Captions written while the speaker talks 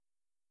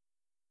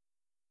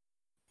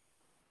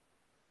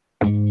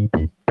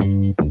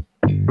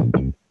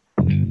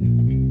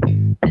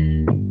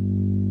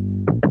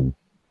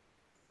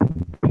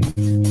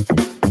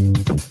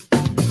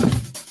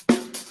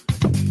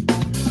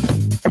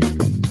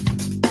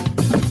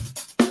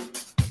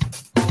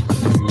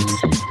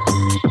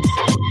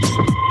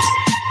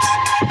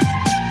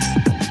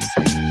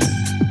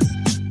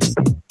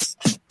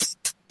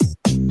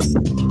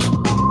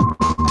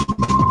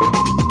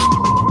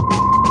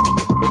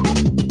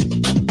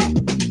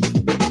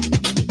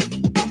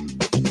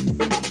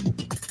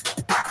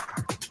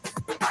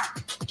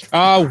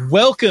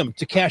Welcome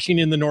to Cashing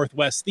in the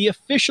Northwest, the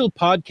official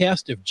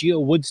podcast of Geo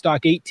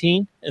Woodstock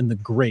 18 and the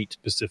great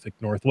Pacific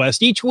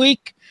Northwest. Each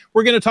week,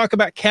 we're going to talk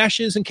about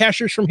caches and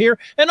cashers from here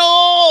and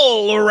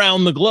all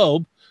around the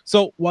globe.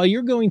 So while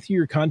you're going through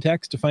your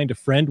contacts to find a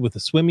friend with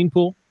a swimming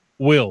pool,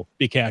 we'll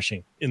be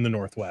cashing in the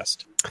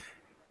Northwest.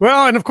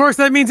 Well, and of course,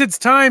 that means it's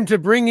time to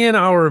bring in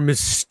our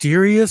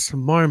mysterious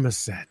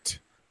marmoset.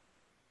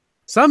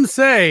 Some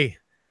say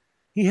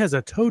he has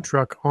a tow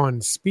truck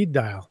on speed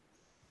dial,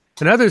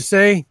 and others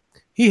say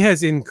he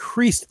has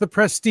increased the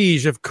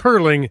prestige of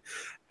curling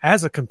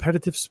as a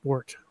competitive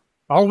sport.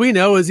 All we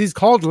know is he's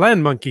called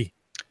Land Monkey.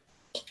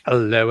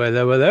 Hello,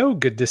 hello, hello.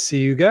 Good to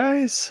see you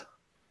guys.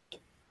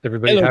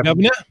 Everybody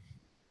having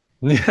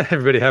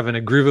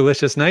a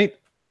groovalicious night?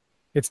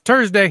 It's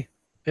Thursday.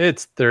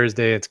 It's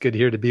Thursday. It's good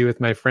here to be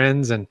with my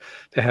friends and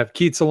to have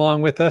Keats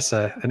along with us,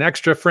 an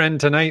extra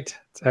friend tonight.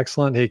 It's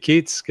excellent. Hey,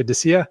 Keats, good to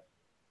see you.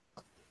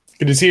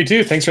 Good to see you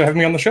too. Thanks for having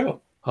me on the show.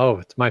 Oh,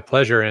 it's my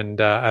pleasure. And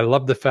I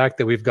love the fact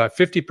that we've got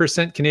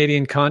 50%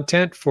 Canadian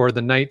content for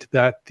the night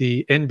that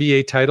the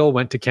NBA title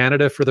went to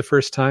Canada for the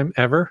first time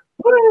ever.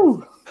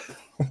 Woo!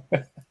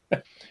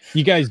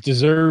 You guys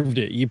deserved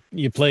it.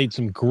 You played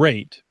some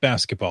great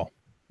basketball.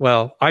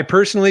 Well, I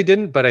personally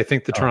didn't, but I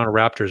think the Toronto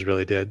Raptors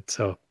really did.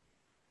 So,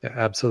 yeah,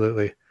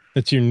 absolutely.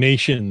 That's your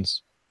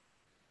nation's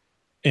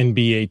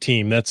NBA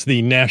team. That's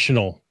the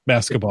national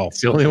basketball. It's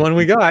the only one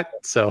we got.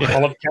 So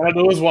all of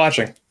Canada was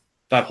watching.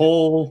 That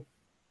whole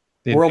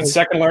world's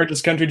second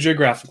largest country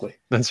geographically.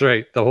 That's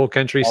right. The whole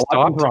country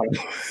stopped.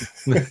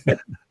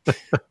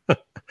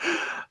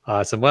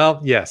 Awesome.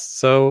 Well, yes.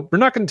 So we're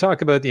not going to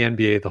talk about the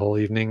NBA the whole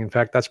evening. In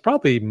fact, that's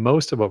probably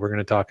most of what we're going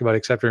to talk about,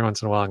 except every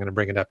once in a while I'm going to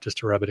bring it up just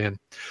to rub it in.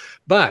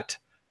 But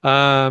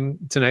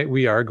tonight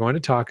we are going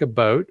to talk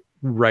about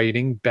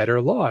writing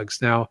better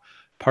logs. Now,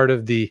 part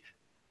of the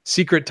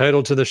secret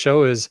title to the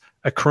show is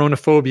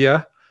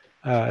Acronyphobia,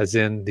 as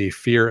in the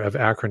fear of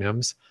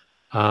acronyms.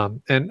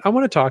 And I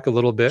want to talk a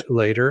little bit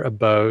later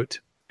about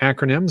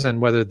acronyms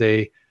and whether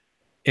they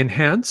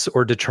enhance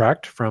or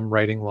detract from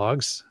writing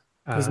logs.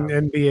 Isn't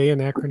NBA an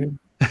acronym?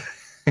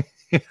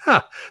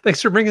 Yeah,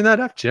 thanks for bringing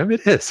that up, Jim.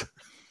 It is.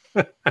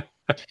 But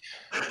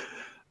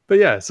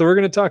yeah, so we're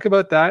going to talk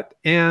about that.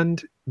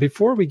 And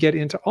before we get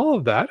into all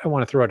of that, I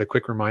want to throw out a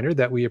quick reminder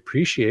that we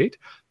appreciate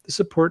the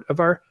support of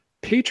our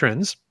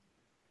patrons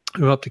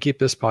who help to keep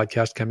this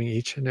podcast coming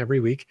each and every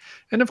week.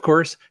 And of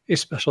course, a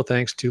special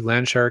thanks to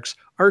Landsharks,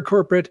 our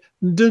corporate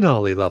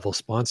Denali level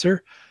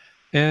sponsor.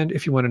 And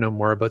if you want to know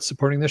more about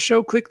supporting the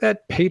show, click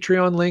that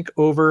Patreon link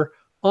over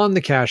on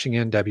the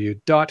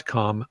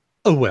cashingnw.com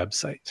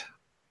website.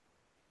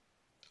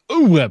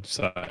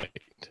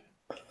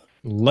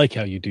 Like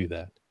how you do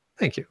that.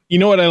 Thank you. You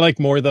know what I like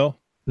more, though?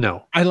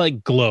 No. I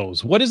like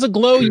glows. What is a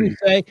glow, you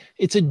say?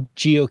 It's a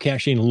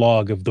geocaching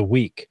log of the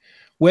week.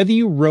 Whether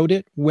you wrote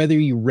it, whether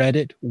you read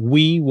it,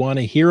 we want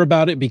to hear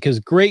about it because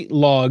great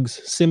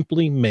logs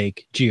simply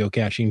make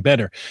geocaching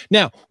better.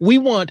 Now, we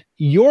want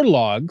your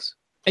logs,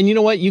 and you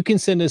know what? You can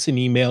send us an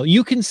email.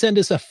 You can send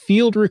us a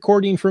field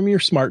recording from your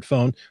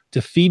smartphone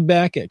to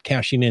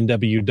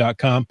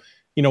feedback@cashingnw.com.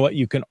 You know what?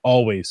 You can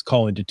always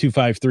call into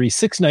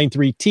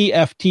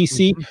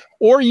 253-693-TFTC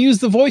or use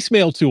the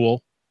voicemail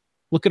tool.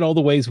 Look at all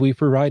the ways we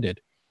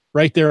provided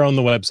right there on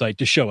the website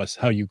to show us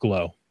how you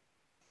glow.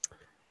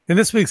 And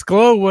this week's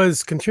glow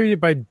was contributed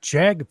by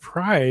Jag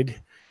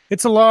Pride.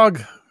 It's a log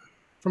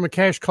from a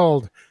cache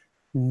called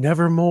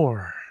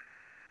Nevermore.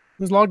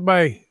 It was logged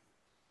by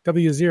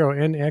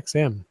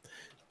W0NXM,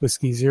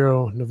 Whiskey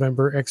 0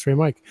 November X-Ray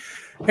Mike.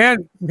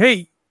 And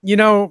hey, you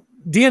know,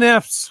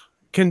 DNFs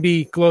can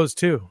be glows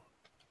too.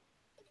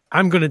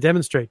 I'm going to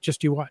demonstrate.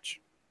 Just you watch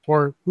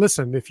or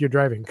listen if you're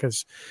driving,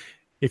 because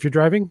if you're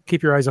driving,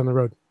 keep your eyes on the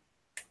road.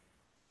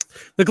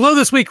 The glow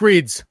this week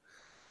reads,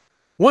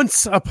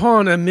 once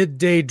upon a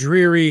midday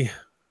dreary,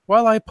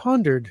 while I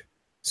pondered,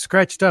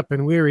 scratched up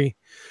and weary,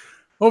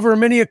 over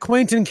many a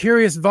quaint and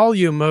curious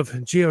volume of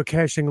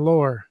geocaching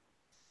lore.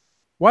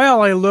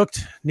 While I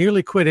looked,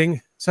 nearly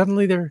quitting,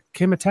 suddenly there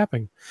came a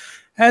tapping,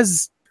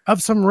 as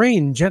of some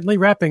rain gently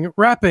rapping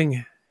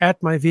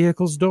at my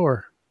vehicle's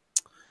door.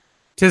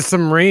 'Tis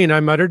some rain, I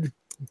muttered,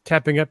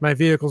 tapping at my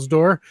vehicle's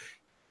door.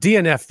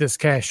 DNF this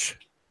cache,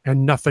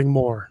 and nothing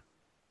more.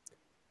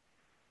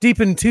 Deep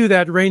into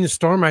that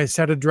rainstorm I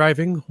sat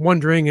a-driving,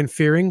 wondering and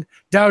fearing,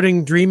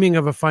 doubting, dreaming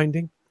of a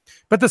finding.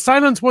 But the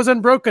silence was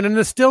unbroken, and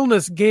the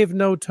stillness gave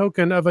no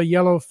token of a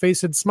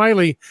yellow-faced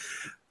smiley,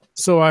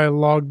 so I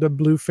logged a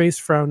blue-face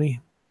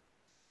frowny.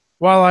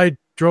 While I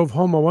drove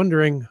home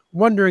a-wondering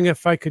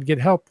if I could get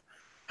help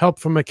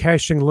from a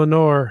caching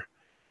Lenore,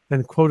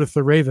 then quoteth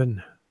the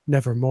raven,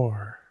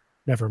 nevermore,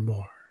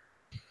 nevermore.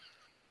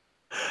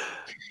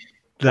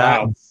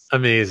 That's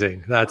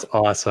amazing. That's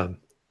awesome.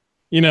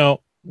 You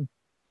know,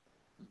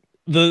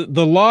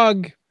 the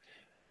log,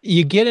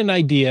 you get an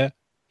idea.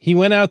 He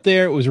went out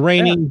there, it was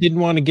raining, didn't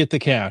want to get the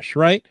cache,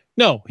 right?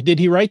 No. Did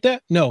he write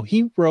that? No,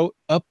 he wrote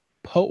a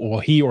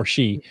poem, he or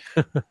she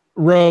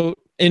wrote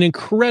an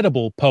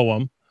incredible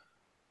poem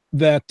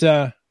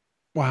that,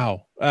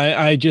 wow.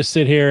 I just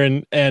sit here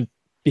and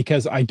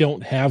because I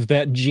don't have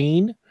that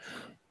gene,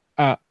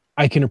 I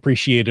can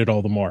appreciate it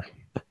all the more.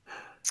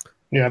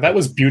 Yeah, that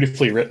was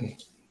beautifully written.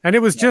 And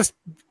it was just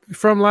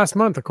from last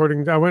month, I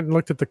went and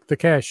looked at the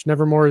cache.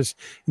 Nevermore is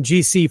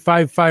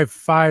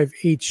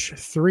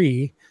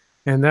GC555H3,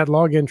 and that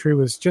log entry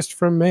was just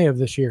from May of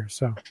this year.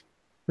 So,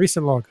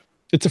 recent log.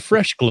 It's a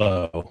fresh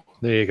glow.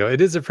 There you go. It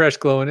is a fresh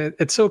glow, and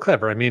it's so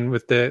clever. I mean,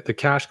 with the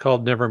cache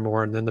called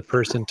Nevermore, and then the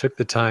person took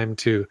the time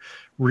to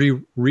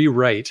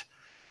rewrite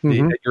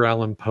the Edgar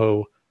Allan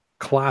Poe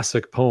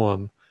classic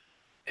poem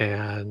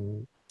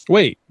and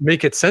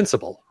make it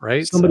sensible,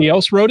 right? Somebody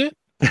else wrote it?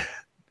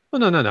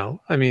 Well, no.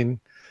 I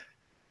mean,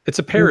 it's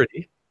a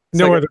parody. It's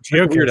no like other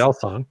a Weird Al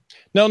song.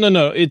 No.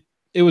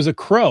 It was a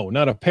crow,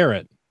 not a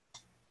parrot.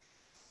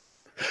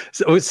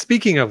 So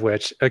speaking of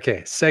which,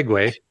 okay,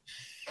 segue.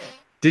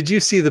 Did you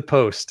see the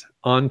post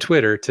on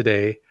Twitter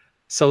today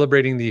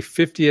celebrating the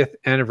 50th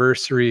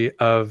anniversary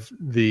of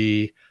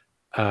the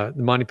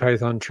Monty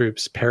Python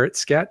Troupe's parrot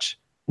sketch?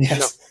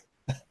 Yes.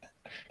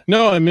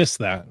 No, I missed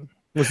that.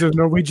 Was it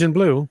Norwegian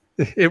Blue?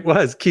 It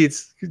was.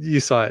 Keats, you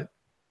saw it.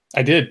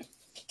 I did.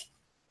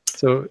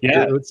 So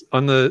it's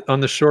on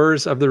the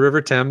shores of the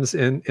River Thames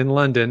in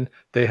London.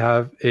 They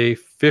have a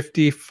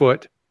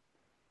 50-foot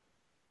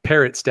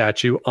parrot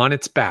statue on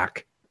its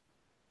back,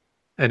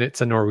 and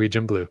it's a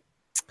Norwegian blue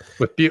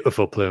with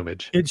beautiful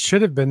plumage. It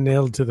should have been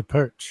nailed to the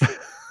perch.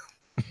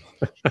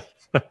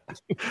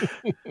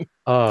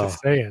 Just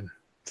saying.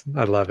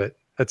 I love it.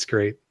 That's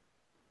great.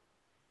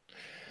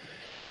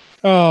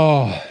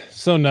 Oh,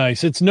 so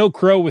nice. It's no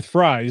crow with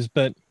fries,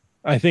 but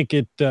I think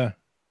it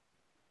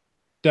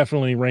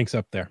definitely ranks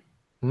up there.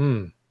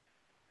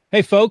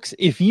 Hey, folks,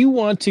 if you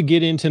want to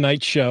get in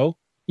tonight's show,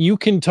 you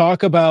can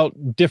talk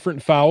about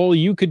different fowl.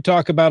 You could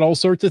talk about all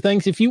sorts of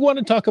things. If you want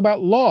to talk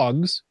about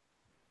logs,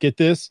 get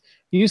this,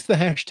 use the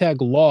hashtag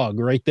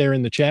log right there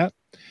in the chat.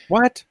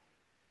 What?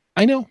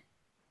 I know.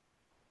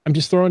 I'm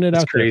just throwing it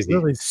out crazy. There.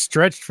 Really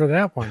stretched for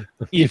that one.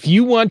 If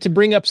you want to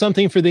bring up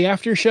something for the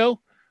after show,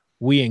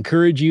 we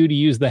encourage you to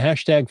use the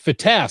hashtag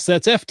FTAS.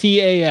 That's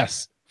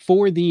FTAS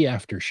for the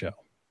after show.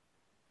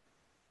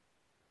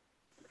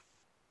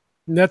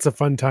 That's a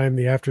fun time,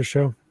 the after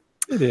show.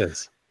 It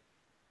is.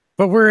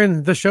 But we're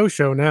in the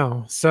show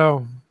now,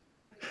 so...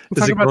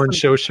 Is it going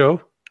show?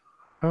 Show.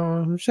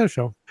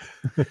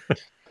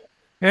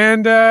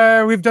 And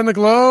we've done the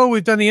glow,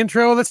 we've done the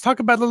intro. Let's talk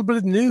about a little bit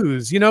of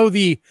news. You know,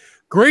 the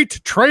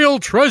Great Trail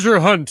Treasure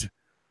Hunt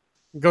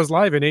goes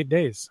live in 8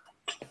 days.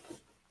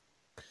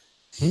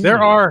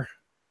 There are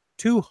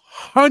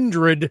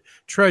 200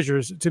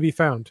 treasures to be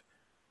found.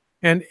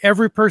 And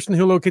every person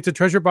who locates a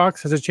treasure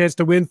box has a chance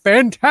to win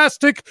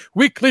fantastic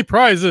weekly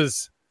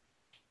prizes.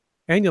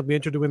 And you'll be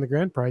entered to win the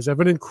grand prize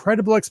of an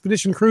incredible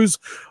expedition cruise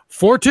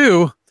for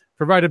two,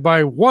 provided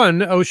by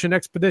One Ocean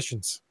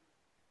Expeditions.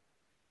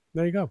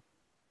 There you go.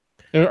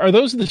 Are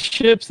those the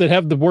ships that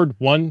have the word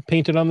one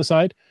painted on the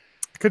side?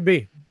 Could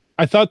be.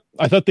 I thought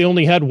they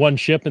only had one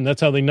ship, and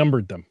that's how they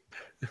numbered them.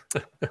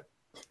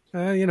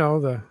 You know,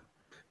 they're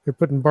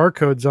putting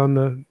barcodes on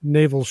the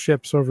naval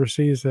ships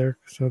overseas there,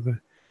 so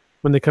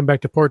when they come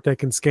back to port, they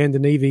can scan the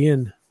Navy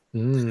in.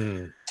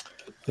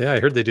 Yeah, I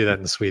heard they do that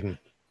in Sweden.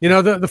 You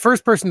know, the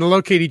first person to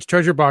locate each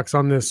treasure box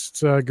on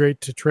this Great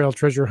Trail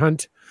Treasure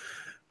Hunt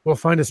will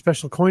find a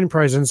special coin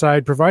prize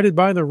inside, provided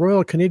by the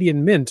Royal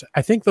Canadian Mint.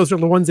 I think those are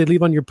the ones they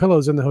leave on your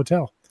pillows in the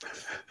hotel.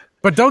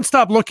 But don't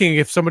stop looking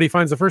if somebody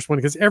finds the first one,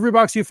 because every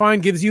box you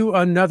find gives you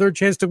another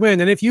chance to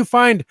win. And if you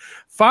find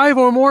 5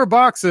 or more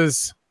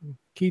boxes,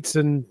 Keats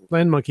and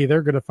Land Monkey,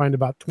 they're going to find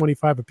about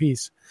 25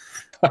 apiece.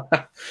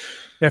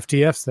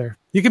 FTFs there.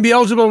 You can be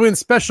eligible to win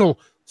special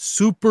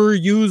super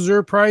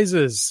user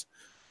prizes.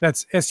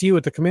 That's SU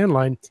at the command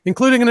line,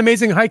 including an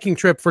amazing hiking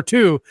trip for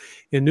two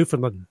in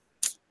Newfoundland.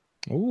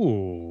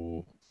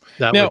 Ooh.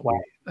 That would be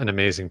an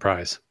amazing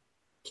prize.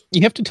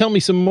 You have to tell me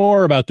some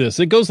more about this.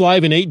 It goes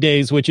live in 8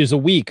 days, which is a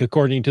week,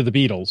 according to the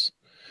Beatles.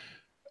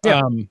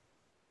 Yeah.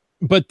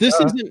 But this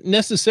isn't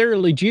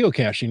necessarily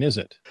geocaching, is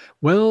it?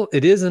 Well,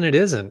 it is and it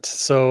isn't.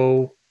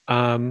 So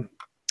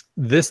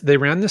they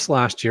ran this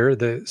last year.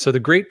 The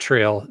Great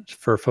Trail,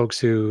 for folks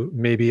who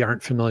maybe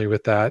aren't familiar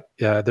with that,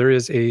 there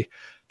is a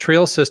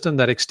trail system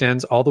that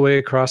extends all the way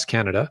across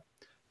Canada.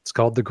 It's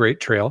called the Great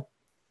Trail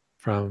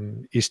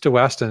from east to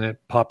west, and it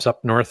pops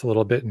up north a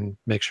little bit and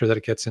makes sure that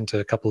it gets into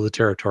a couple of the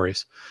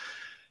territories.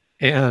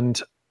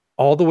 And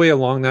all the way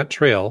along that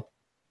trail,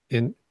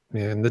 in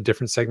the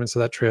different segments of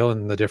that trail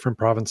in the different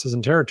provinces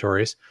and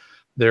territories,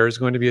 there is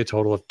going to be a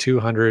total of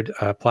 200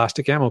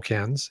 plastic ammo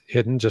cans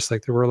hidden, just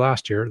like there were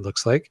last year, it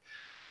looks like.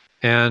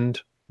 And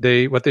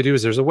what they do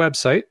is there's a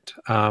website.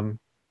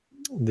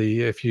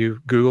 If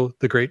you Google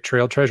the Great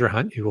Trail Treasure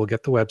Hunt, you will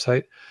get the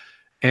website.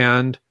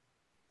 And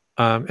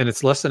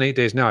it's less than 8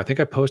 days now. I think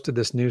I posted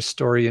this news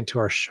story into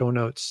our show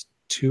notes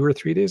 2 or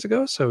 3 days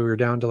ago. So we were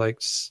down to like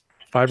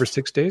 5 or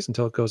 6 days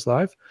until it goes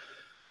live.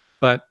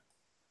 But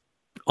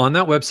on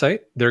that website,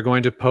 they're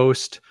going to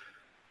post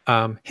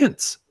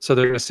hints. So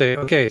they're going to say,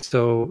 okay,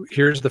 so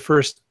here's the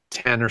first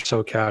 10 or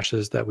so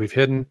caches that we've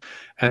hidden.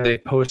 And they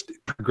post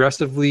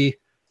progressively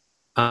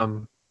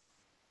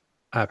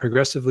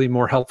progressively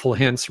more helpful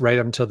hints right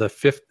up until the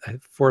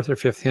fourth or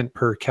fifth hint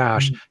per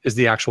cache is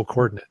the actual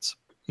coordinates.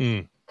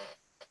 Mm.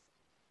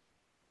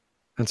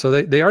 And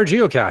so they are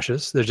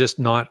geocaches. They're just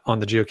not on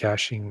the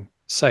geocaching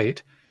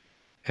site.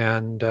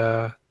 And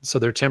so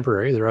they're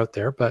temporary. They're out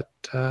there, but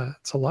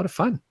it's a lot of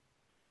fun.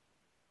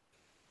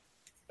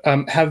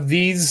 Have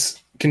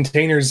these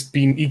containers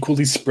been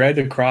equally spread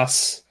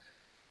across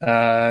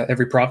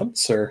every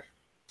province? Or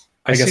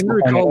I seem to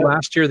recall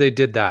last year they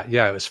did that.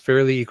 Yeah, it was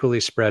fairly equally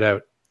spread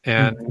out.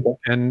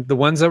 And the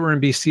ones that were in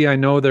BC, I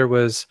know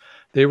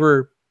they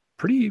were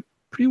pretty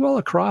well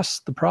across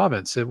the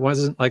province. It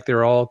wasn't like they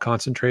were all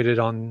concentrated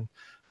on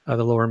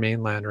the lower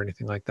mainland or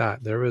anything like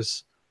that. There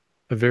was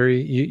a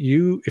very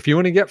if you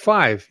want to get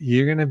 5,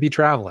 you're going to be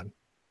traveling.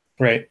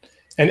 Right.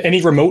 And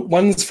any remote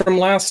ones from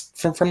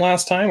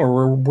last time,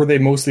 or were they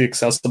mostly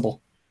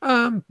accessible?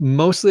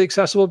 Mostly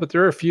accessible, but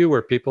there are a few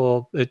where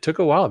it took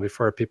a while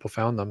before people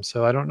found them.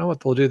 So I don't know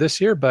what they'll do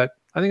this year, but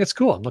I think it's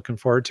cool. I'm looking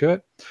forward to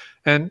it.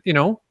 And,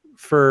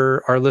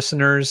 for our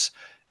listeners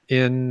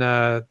in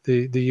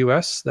the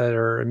US that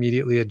are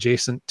immediately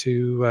adjacent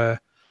to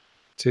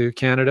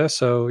Canada,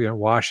 so,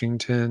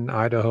 Washington,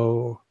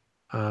 Idaho,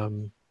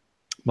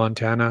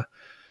 Montana,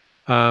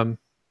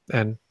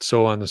 and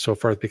so on and so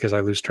forth, because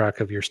I lose track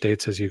of your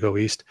states as you go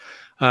east.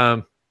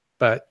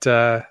 But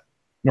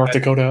North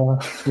Dakota.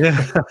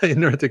 Yeah,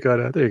 North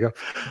Dakota. There you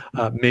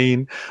go.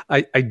 Maine.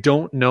 I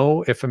don't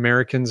know if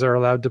Americans are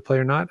allowed to play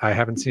or not. I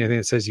haven't seen anything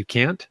that says you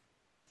can't,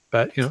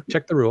 but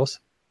check the rules.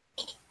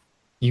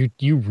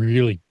 You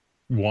really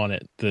want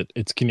it that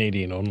it's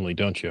Canadian only,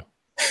 don't you?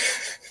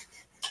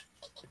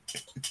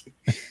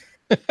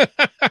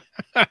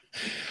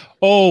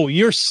 Oh,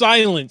 your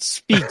silence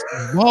speaks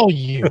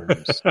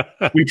volumes.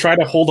 We try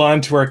to hold on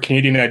to our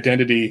Canadian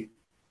identity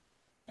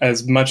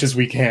as much as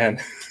we can.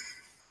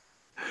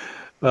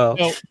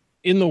 Well,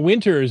 in the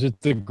winter, is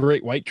it the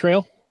Great White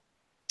Trail?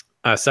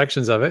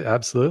 Sections of it,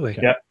 absolutely.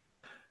 Yeah.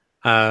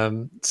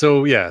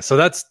 So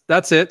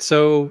that's it.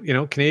 So,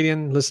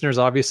 Canadian listeners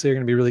obviously are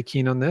going to be really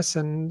keen on this,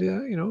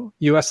 and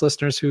US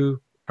listeners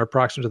who are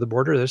proximate to the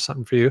border, there's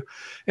something for you.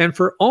 And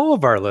for all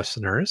of our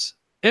listeners,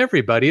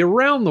 everybody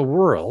around the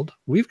world,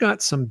 we've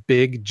got some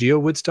big Geo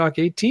Woodstock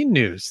 18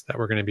 news that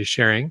we're going to be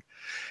sharing.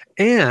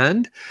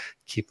 And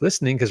keep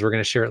listening because we're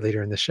going to share it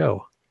later in the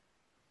show.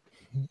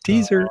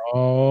 Teaser.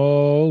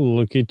 Oh,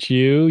 look at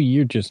you.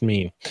 You're just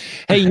mean.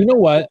 Hey, you know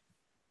what?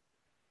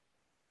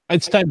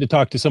 It's time to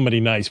talk to somebody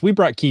nice. We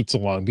brought Keats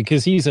along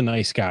because he's a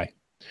nice guy.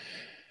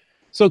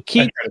 So,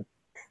 Keats,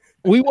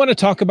 we want to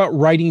talk about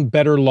writing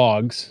better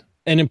logs.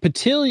 And in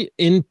particular,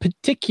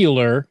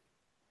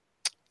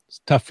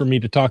 it's tough for me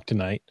to talk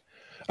tonight,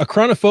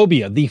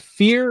 Acronyphobia, the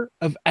fear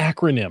of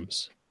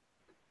acronyms.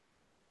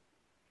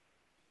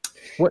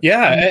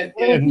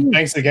 And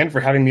thanks again for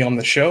having me on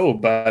the show.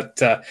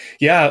 But I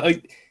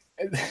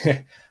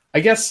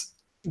guess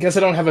I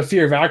don't have a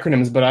fear of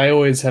acronyms, but I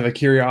always have a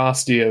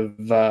curiosity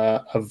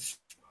of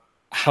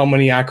how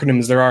many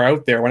acronyms there are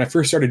out there. When I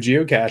first started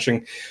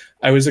geocaching,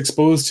 I was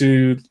exposed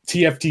to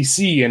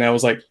TFTC, and I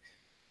was like,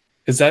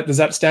 does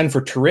that stand for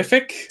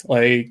terrific?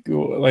 Like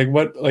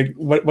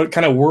what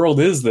kind of world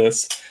is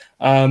this?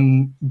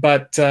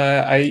 But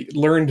I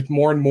learned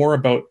more and more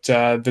about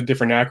the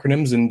different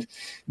acronyms, and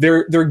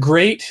they're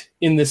great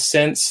in the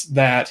sense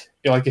that,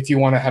 if you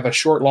want to have a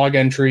short log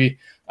entry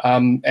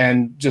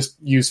and just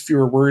use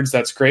fewer words,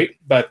 that's great.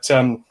 But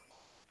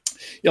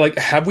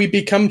have we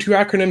become too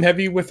acronym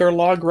heavy with our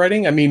log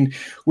writing? I mean,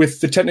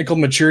 with the technical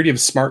maturity of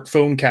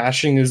smartphone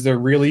caching, is there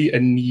really a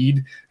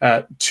need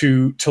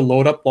to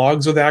load up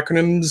logs with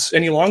acronyms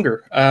any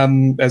longer?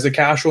 As a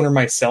cache owner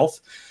myself,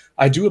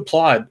 I do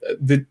applaud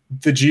the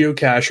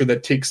geocacher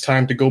that takes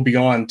time to go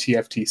beyond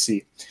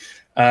TFTC.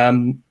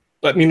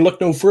 But I mean, look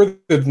no further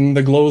than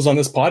the glows on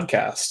this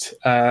podcast.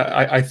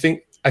 I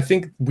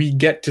think we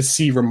get to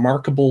see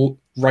remarkable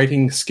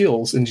writing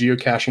skills in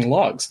geocaching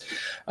logs.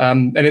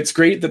 And it's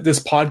great that this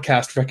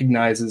podcast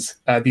recognizes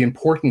the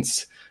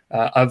importance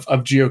of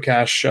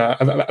geocache,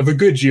 of a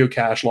good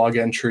geocache log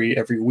entry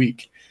every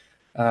week.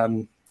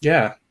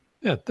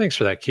 Yeah, thanks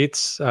for that,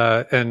 Keats.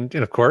 And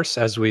of course,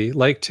 as we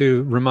like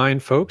to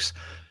remind folks,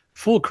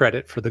 full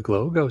credit for the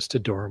glow goes to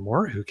Dora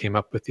Moore, who came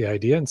up with the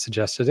idea and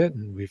suggested it.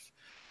 And we've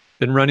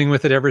been running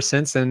with it ever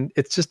since, and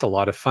it's just a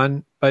lot of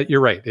fun. But you're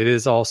right, it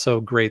is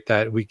also great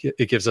that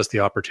it gives us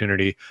the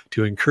opportunity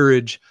to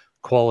encourage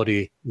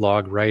quality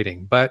log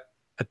writing. But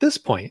at this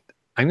point,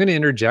 I'm going to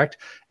interject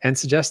and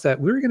suggest that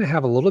we're going to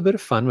have a little bit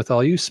of fun with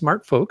all you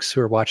smart folks who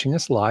are watching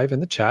us live in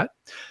the chat.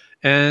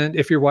 And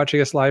if you're watching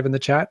us live in the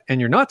chat and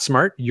you're not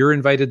smart, you're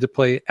invited to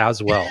play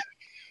as well.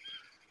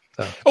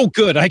 So, oh,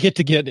 good. I get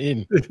to get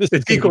in.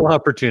 It's equal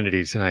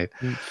opportunity tonight.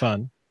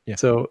 Fun. Yeah.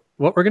 So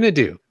what we're going to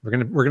do, we're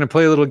going to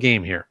play a little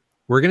game here.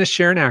 We're going to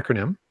share an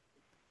acronym,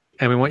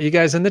 and we want you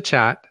guys in the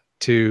chat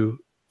to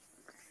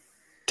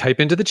type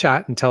into the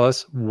chat and tell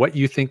us what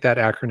you think that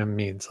acronym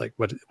means. Like,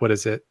 what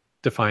is it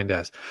defined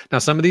as? Now,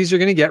 some of these you're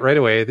going to get right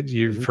away. That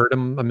you've heard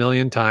them a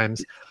million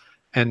times.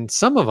 And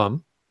some of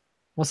them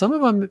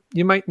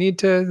you might need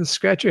to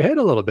scratch your head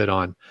a little bit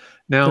on.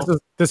 Now,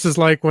 This is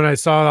like when I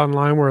saw it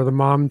online where the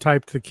mom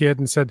typed to the kid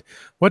and said,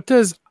 "What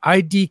does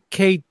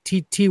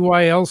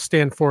IDKTTYL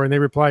stand for?" And they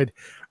replied,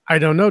 "I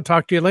don't know.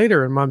 Talk to you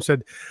later." And mom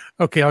said,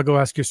 "Okay, I'll go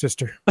ask your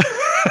sister."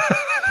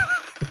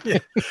 yeah,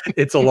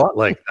 it's a lot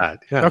like that.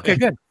 Yeah. Okay,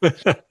 good.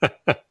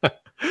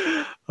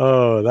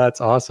 Oh,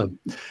 that's awesome.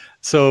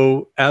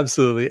 So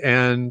absolutely.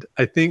 And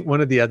I think one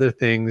of the other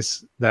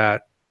things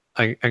that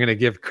I'm going to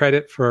give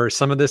credit for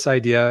some of this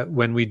idea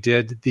when we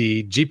did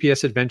the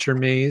GPS adventure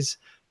maze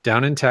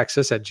down in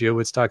Texas at Geo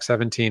Woodstock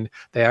 17,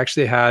 they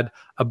actually had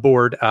a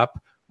board up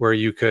where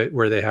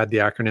they had the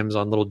acronyms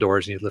on little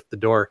doors, and you'd lift the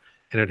door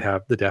and it'd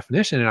have the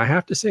definition. And I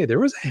have to say, there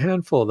was a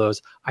handful of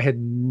those I had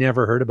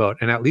never heard about.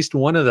 And at least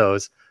one of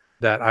those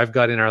that I've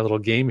got in our little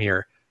game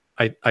here,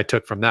 I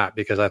took from that,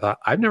 because I thought,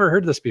 I've never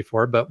heard this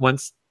before. But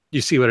once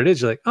you see what it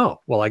is, you're like, oh,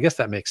 well, I guess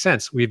that makes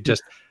sense.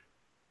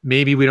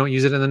 Maybe we don't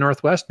use it in the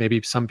Northwest.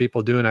 Maybe some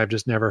people do, and I've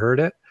just never heard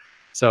it.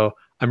 So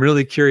I'm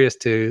really curious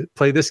to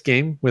play this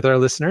game with our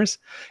listeners.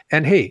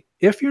 And hey,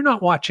 if you're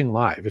not watching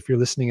live, if you're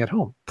listening at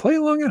home, play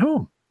along at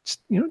home. Just,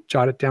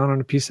 jot it down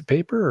on a piece of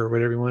paper or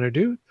whatever you want to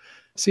do.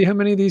 See how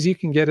many of these you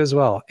can get as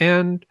well.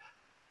 And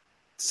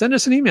send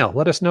us an email.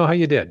 Let us know how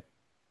you did.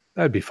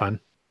 That'd be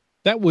fun.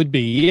 That would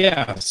be,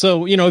 yeah.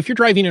 So, if you're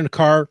driving in a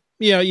car,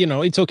 yeah,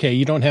 it's okay.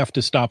 You don't have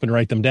to stop and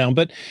write them down.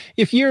 But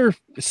if you're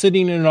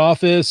sitting in an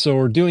office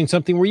or doing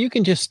something where you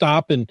can just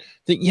stop and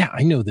think, yeah,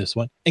 I know this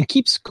one, and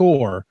keep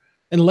score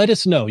and let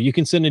us know. You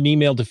can send an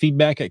email to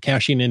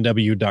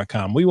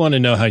feedback@cashingnw.com. We want to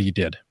know how you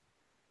did.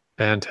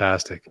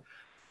 Fantastic.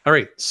 All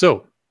right.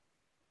 So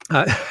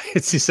I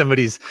see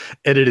somebody's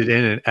edited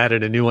in and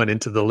added a new one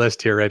into the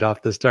list here right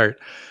off the start.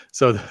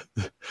 So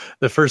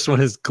the first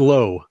one is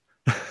glow.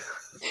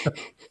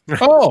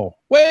 Oh,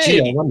 wait.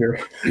 Gee, I wonder.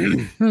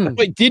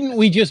 Wait, didn't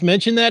we just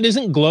mention that?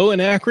 Isn't glow an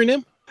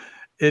acronym?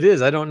 It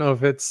is. I don't know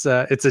if it's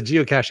a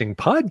geocaching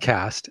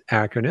podcast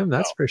acronym.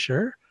 That's for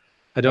sure.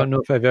 I don't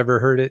know if I've ever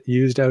heard it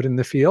used out in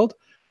the field,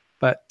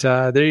 but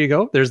there you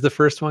go. There's the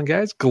first one,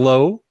 guys.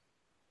 Glow.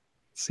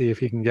 Let's see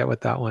if you can get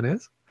what that one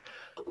is.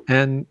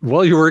 And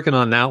while you're working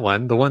on that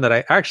one, the one that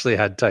I actually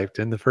had typed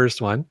in, the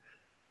first one.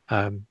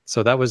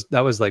 So that was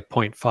like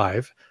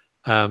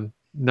 0.5.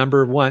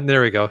 Number one,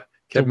 there we go.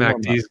 Kev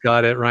MacD's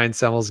got it. Ryan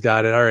Semmel's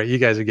got it. All right, you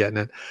guys are getting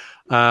it.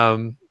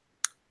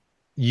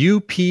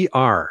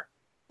 UPR.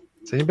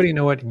 Does anybody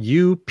know what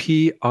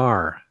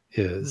UPR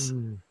is?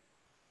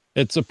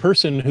 It's a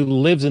person who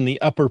lives in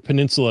the Upper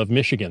Peninsula of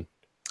Michigan.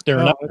 They're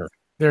an upper.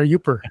 They're a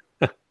Youper.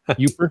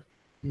 Youper?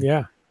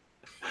 Yeah.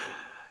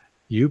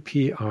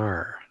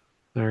 UPR.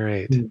 All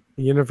right.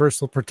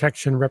 Universal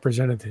Protection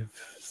Representative.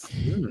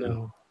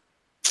 No.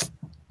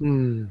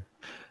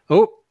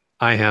 Oh,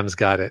 IHAM's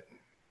got it.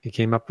 He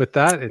came up with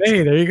that.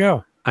 Hey, there you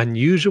go.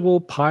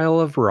 Unusual pile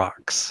of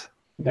rocks.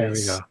 There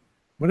we go.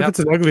 What if it's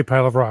an ugly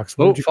pile of rocks?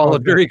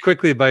 Followed very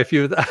quickly by a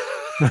few of that.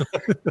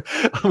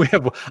 We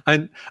have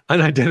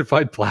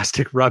unidentified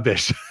plastic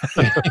rubbish.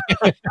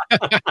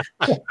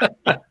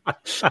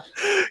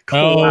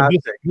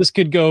 This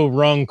could go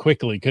wrong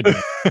quickly, couldn't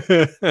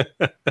it?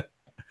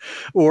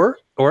 Or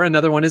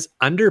another one is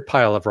under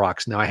pile of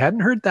rocks. Now, I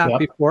hadn't heard that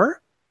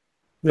before,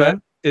 but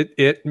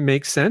it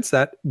makes sense.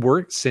 That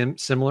works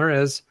similar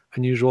as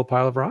unusual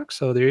pile of rocks.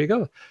 So there you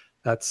go.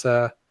 That's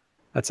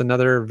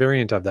another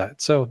variant of that.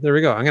 So there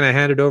we go. I'm going to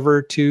hand it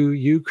over to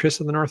you,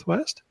 Chris of the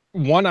Northwest.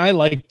 One I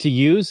like to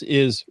use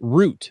is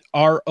root,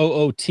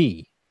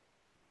 ROOT.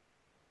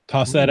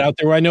 Toss that out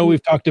there. I know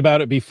we've talked about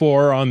it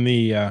before on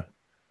the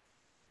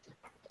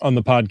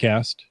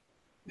podcast.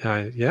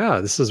 Yeah,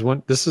 this is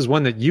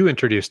one that you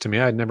introduced to me.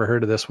 I'd never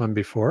heard of this one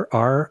before.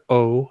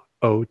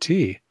 ROOT.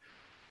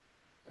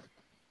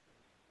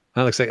 That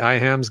looks like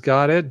IHAM's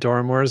got it.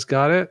 Doramore's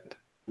got it.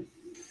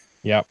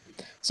 Yep.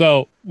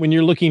 So when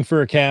you're looking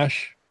for a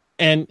cache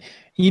and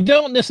you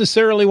don't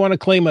necessarily want to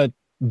claim a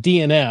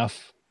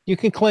DNF, you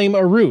can claim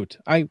a route.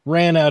 I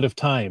ran out of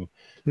time.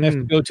 I have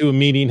to go to a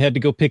meeting, had to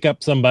go pick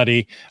up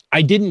somebody.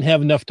 I didn't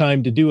have enough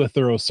time to do a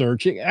thorough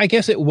search. I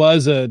guess it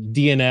was a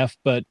DNF,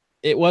 but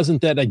it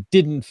wasn't that I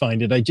didn't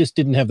find it. I just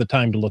didn't have the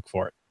time to look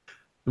for it.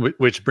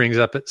 Which brings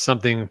up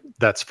something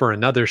that's for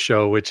another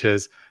show, which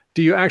is,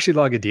 do you actually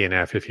log a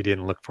DNF if you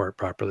didn't look for it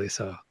properly?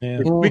 So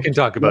we can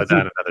talk about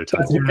that another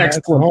time. That's an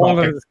excellent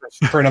topic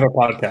for another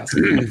podcast.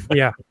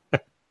 Yeah.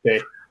 Okay.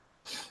 All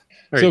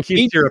right, so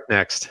Keith, you're up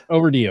next.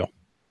 Over to you.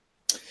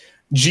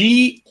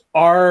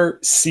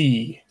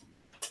 GRC.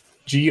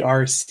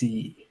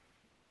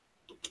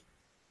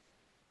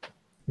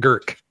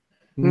 Gurk.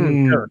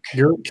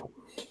 Gurk.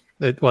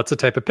 It's a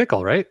type of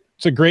pickle, right?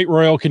 It's a Great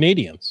Royal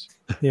Canadians.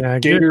 Yeah.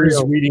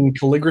 Gators reading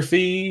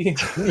calligraphy.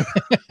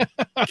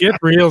 Get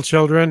real,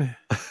 children.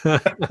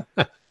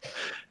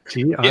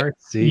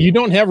 GRC. You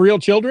don't have real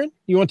children?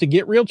 You want to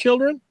get real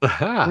children?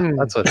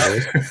 That's what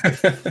it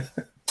is.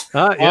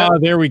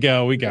 There we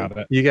go. We got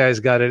it. You guys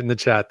got it in the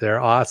chat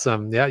there.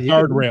 Awesome. Yeah.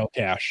 Guardrail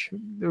cache.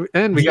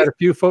 And we got a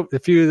few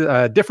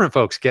different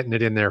folks getting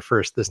it in there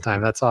first this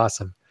time. That's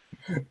awesome.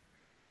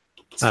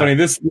 It's funny.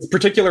 This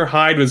particular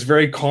hide was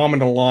very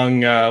common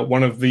along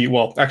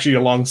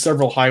along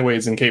several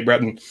highways in Cape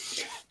Breton.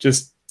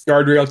 Just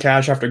guardrail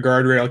cache after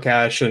guardrail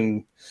cache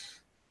and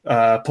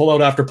pull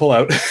out after pull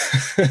out.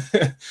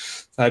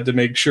 I had to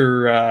make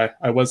sure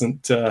I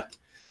wasn't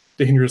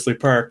dangerously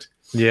parked.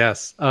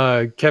 Yes.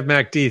 Kev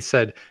MacD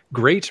said,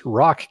 "Great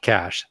rock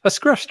cache, a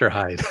scruffster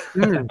hide."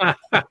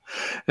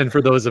 And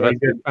for those of us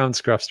who found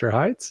scruffster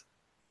hides,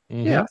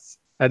 yes,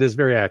 that is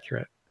very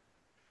accurate.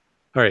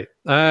 All right.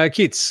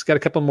 Keats, got a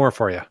couple more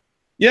for you.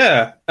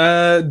 Yeah.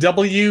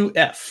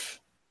 WF.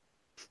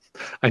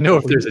 I know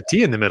if there's a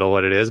T in the middle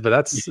what it is, but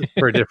that's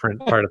for a different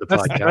part of the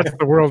podcast. That's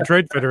the World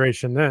Trade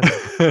Federation then.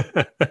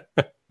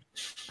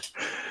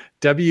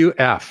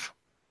 WF.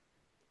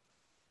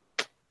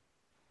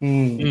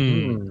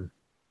 Mm.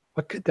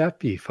 What could that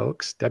be,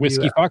 folks? WF.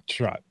 Whiskey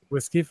Foxtrot.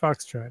 Whiskey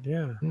Foxtrot,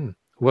 yeah.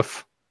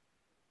 Woof.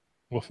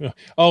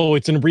 Oh,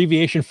 it's an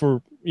abbreviation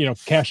for,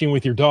 caching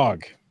with your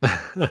dog.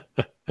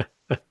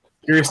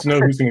 Curious to know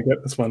who's going to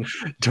get this one.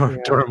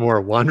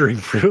 Doramore wandering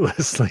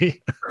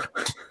fruitlessly.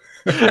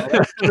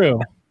 That's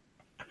true.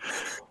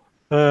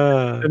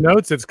 The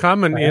notes, it's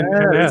common in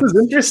this is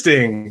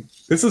interesting.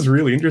 This is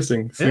really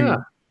interesting. Yeah.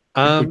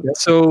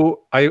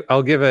 So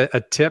I'll give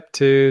a tip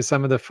to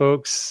some of the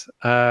folks.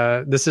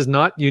 This is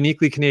not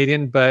uniquely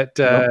Canadian, but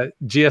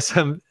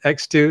GSM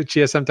X2,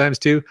 GSM times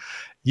 2.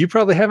 You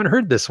probably haven't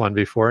heard this one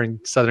before in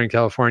Southern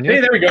California.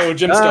 Hey, there we go.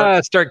 Jim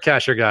Start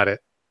Cacher got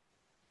it.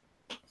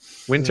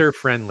 Winter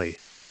friendly.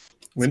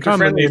 Winter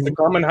friendly is the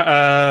common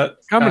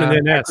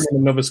in NS.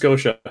 in Nova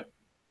Scotia.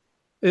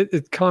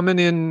 It's common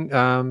in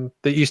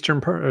the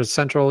eastern part, or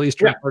central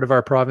eastern part of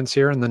our province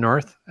here in the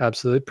north.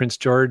 Absolutely. Prince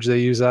George, they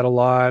use that a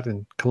lot.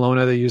 And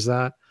Kelowna, they use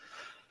that.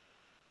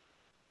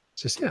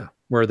 It's just,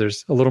 where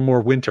there's a little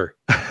more winter,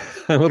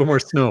 a little more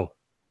snow.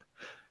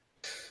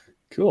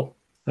 Cool.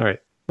 All right.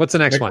 What's the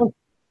next one?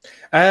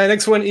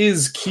 Next one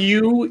is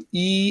QEF.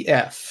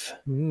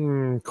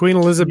 Queen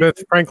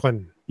Elizabeth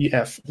Franklin.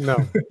 EF. No.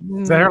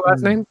 Is that her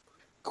last name?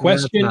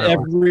 Question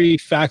every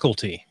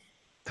faculty.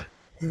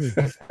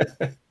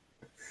 Quef.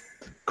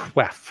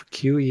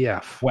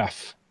 QEF.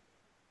 Quef.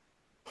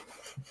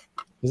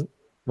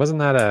 Wasn't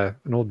that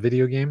an old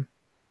video game?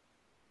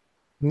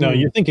 No,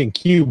 you're thinking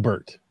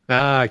Qbert.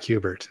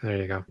 Qbert. There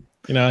you go.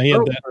 He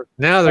had that.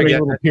 Now they're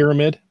getting little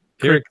pyramid.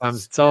 Here it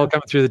comes. It's all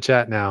coming through the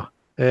chat now.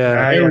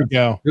 There we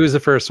go. Who was the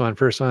first one?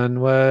 First one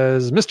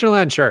was Mr.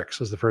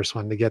 Landsharks was the first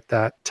one to get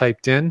that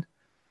typed in.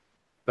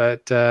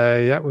 But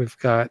we've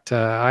got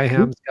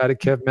IHAM's got a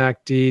Kev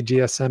MacD,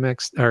 GSM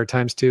X or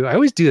times 2. I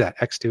always do that,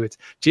 X2. It's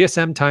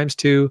GSM times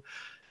 2,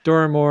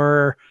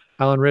 Doramore,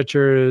 Alan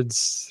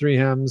Richards,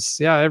 3Hems.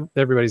 Yeah,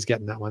 everybody's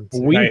getting that one.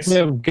 So We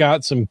have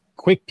got some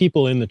quick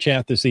people in the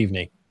chat this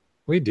evening.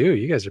 we do.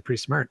 You guys are pretty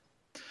smart.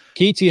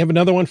 Keats, you have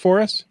another one for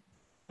us?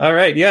 All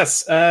right.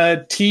 Yes.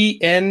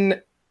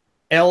 TNLNSL.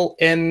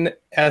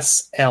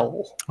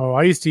 Oh,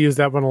 I used to use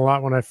that one a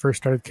lot when I first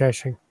started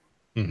caching.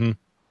 Mm-hmm.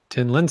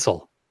 Tin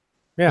Linsel.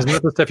 Yeah. Isn't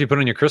that the stuff you put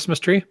on your Christmas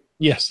tree?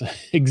 Yes,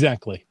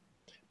 exactly.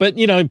 But,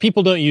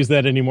 people don't use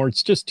that anymore.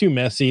 It's just too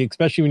messy,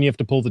 especially when you have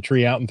to pull the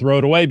tree out and throw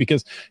it away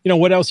because,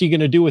 what else are you going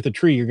to do with a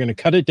tree? You're going to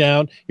cut it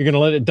down, you're going to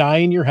let it die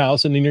in your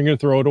house, and then you're going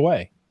to throw it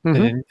away.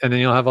 Mm-hmm. And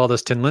then you'll have all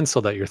this tin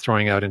linsel that you're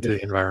throwing out into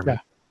the environment.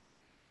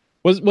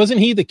 Yeah.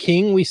 Wasn't he the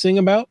king we sing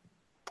about?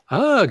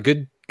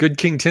 Good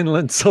King Tin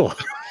Linsel.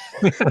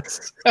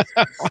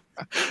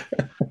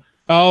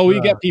 Oh, we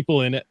got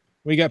people in it.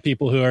 We got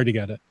people who already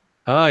got it.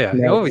 Oh, yeah.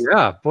 Nice. Oh,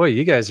 yeah. Boy,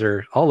 you guys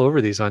are all over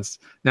these ones.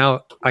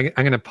 Now, I'm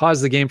going to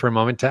pause the game for a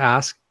moment to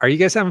ask, are you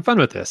guys having fun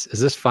with this? Is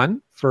this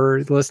fun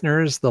for the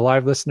listeners, the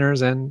live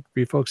listeners, and for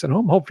you folks at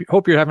home?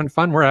 Hope you're having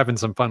fun. We're having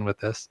some fun with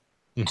this.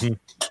 Mm-hmm.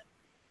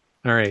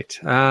 All right.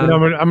 I'm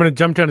going to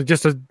jump down to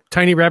just a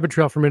tiny rabbit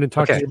trail for a minute and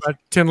talk to you about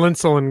tin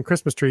linsel and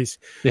Christmas trees.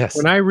 Yes.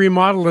 When I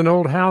remodeled an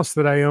old house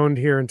that I owned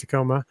here in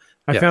Tacoma,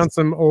 I found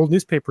some old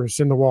newspapers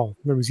in the wall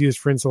that was used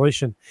for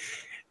insulation.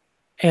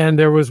 And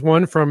there was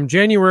one from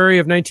January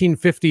of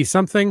 1950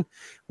 something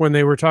when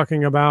they were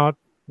talking about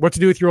what to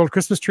do with your old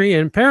Christmas tree.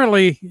 And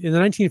apparently in the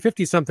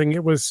 1950 something,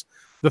 it was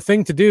the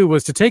thing to do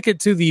was to take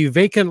it to the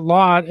vacant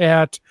lot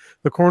at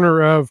the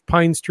corner of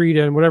Pine Street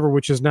and whatever,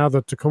 which is now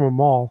the Tacoma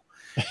Mall.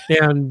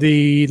 And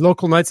the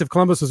local Knights of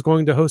Columbus was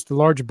going to host a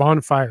large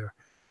bonfire.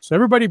 So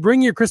everybody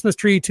bring your Christmas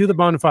tree to the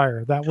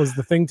bonfire. That was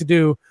the thing to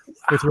do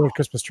with your old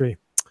Christmas tree.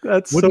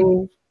 That's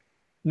so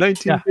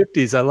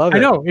 1950s. I love it. I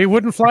know it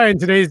wouldn't fly in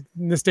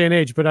this day and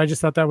age, but I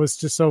just thought that was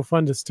just so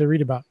fun to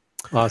read about.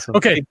 Awesome.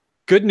 Okay.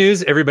 Good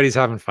news. Everybody's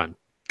having fun.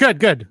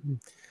 Good.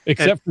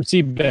 Except for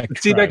Seabeck.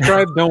 Seabeck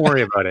Tribe, don't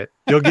worry about it.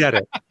 You'll get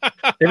it.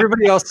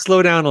 Everybody else,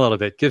 slow down a little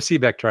bit. Give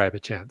Seabeck Tribe a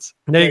chance.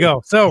 There you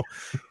go. So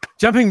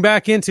jumping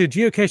back into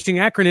geocaching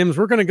acronyms,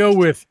 we're going to go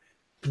with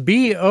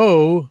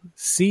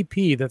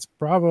BOCP. That's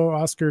Bravo,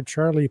 Oscar,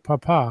 Charlie,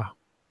 Papa.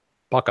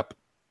 Buck up.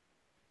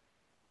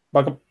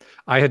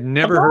 I had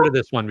never heard of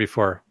this one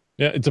before.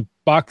 Yeah, it's a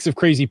box of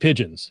crazy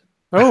pigeons.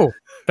 Oh,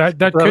 that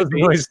could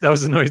be. That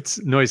was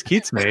the noise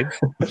Keats made.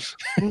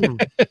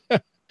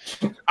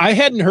 I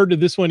hadn't heard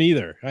of this one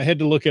either. I had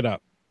to look it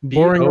up.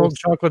 Boring old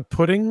chocolate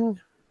pudding?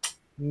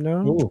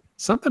 No. Ooh,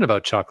 something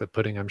about chocolate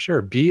pudding, I'm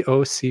sure.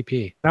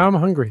 BOCP. Now I'm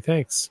hungry.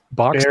 Thanks.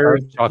 Box Bear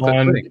of chocolate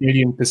on pudding.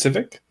 Canadian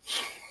Pacific.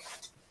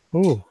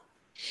 Ooh.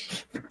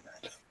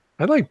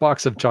 I like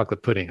box of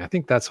chocolate pudding. I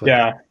think that's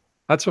what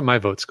my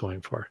vote's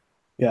going for.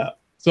 Yeah.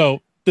 So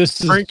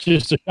this is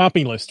just a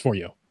shopping list for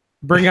you.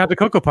 Bring out the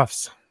Cocoa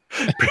Puffs.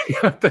 Bring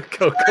out the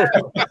cocoa.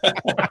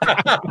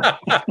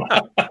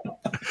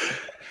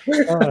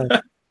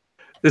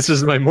 This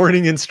is my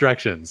morning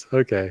instructions.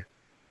 Okay.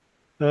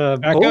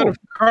 Back out of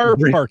car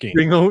parking.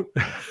 Bring own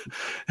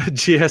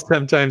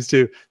GSM times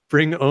 2.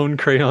 Bring own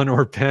crayon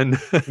or pen.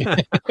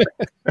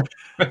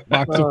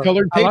 Box of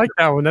colored paper. I like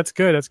that one. That's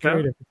good. That's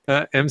creative.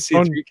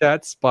 MC3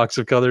 cats, box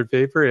of colored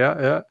paper.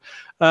 Yeah.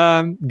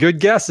 Good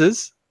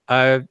guesses.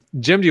 Jim,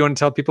 do you want to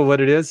tell people what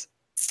it is?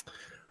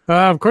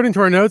 According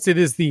to our notes, it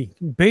is the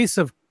base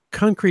of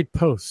concrete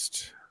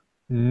post.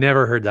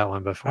 Never heard that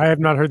one before. I have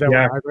not heard that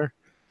one either.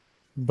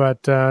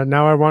 But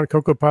now I want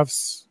Cocoa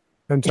Puffs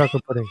and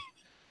chocolate pudding.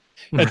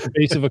 At the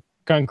base of a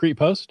concrete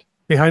post?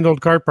 Behind old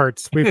car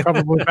parts. We've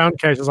probably found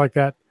caches like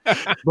that.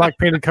 Black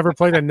painted cover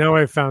plate. I know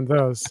I've found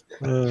those.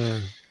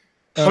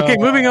 Okay,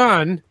 moving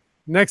on.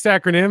 Next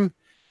acronym.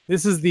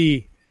 This is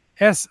the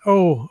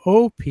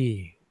SOOP.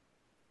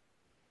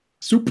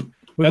 Soup.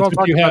 We've all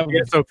talked about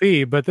the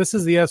SOP, but this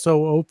is the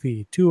SOOP.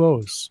 2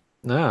 O's.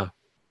 Ah.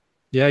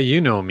 Yeah,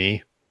 you know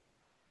me.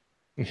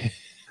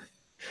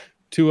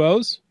 2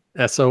 O's?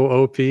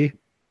 SOOP.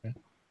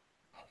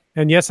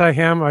 And yes, I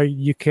am.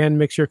 You can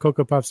mix your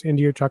Cocoa Puffs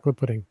into your chocolate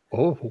pudding.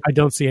 Oh, I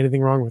don't see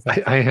anything wrong with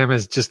that. I am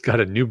has just got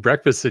a new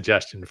breakfast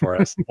suggestion for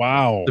us.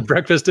 Wow. The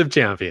breakfast of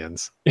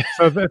champions.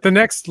 So at the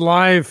next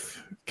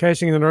live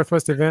Caching in the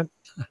Northwest event,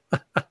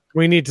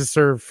 we need to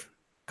serve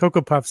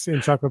Cocoa Puffs in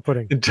chocolate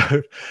pudding.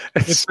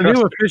 It's the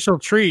new official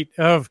treat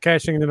of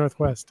Caching in the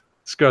Northwest.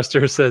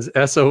 Scruster says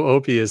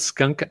SOOP is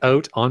skunk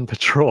out on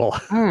patrol.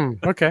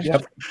 Okay.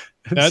 Yep.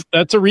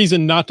 That's a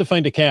reason not to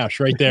find a cache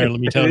right there, let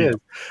me tell you.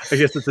 I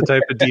guess it's a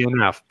type of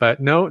DNF, but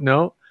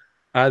no,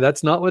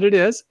 that's not what it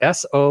is.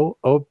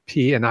 SOOP,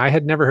 and I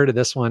had never heard of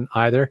this one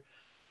either.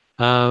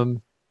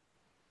 Jim,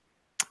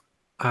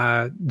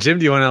 do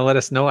you want to let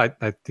us know? I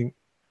think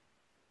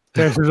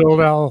there's his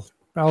old owl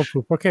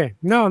poop. Okay,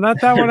 no,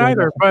 not that one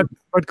either. But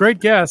great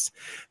guess.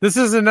 This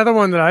is another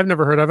one that I've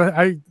never heard of.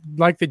 I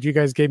like that you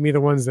guys gave me the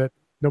ones that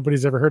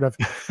nobody's ever heard of.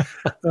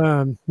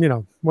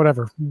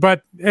 Whatever.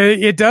 But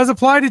it does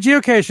apply to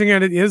geocaching,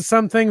 and it is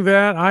something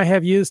that I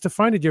have used to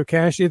find a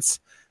geocache. It's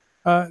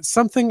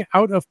something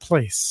out of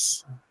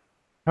place.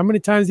 How many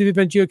times have you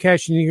been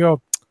geocaching and you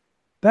go,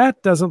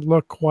 that doesn't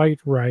look quite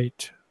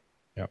right?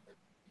 Yep.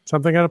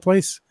 Something out of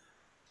place?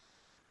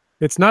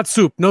 It's not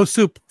soup. No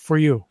soup for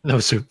you. No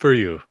soup for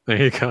you.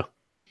 There you go.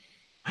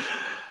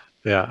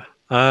 Yeah.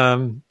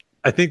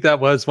 I think that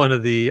was one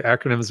of the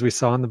acronyms we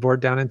saw on the board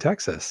down in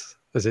Texas.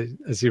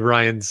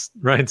 Ryan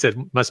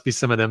said, must be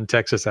some of them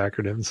Texas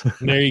acronyms.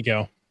 There you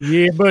go.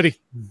 Yeah, buddy.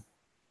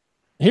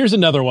 Here's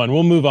another one.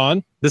 We'll move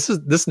on.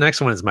 This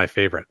next one is my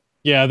favorite.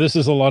 Yeah, this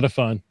is a lot of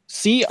fun.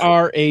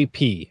 CRAP.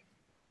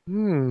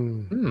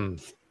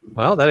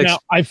 Well,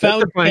 I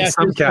found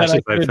some caches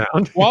I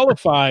found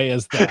qualify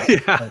as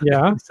that.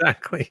 Yeah,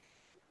 exactly.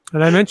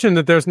 And I mentioned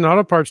that there's an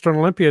auto parts store in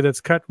Olympia that's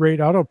cut rate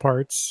auto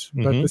parts,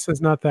 but this is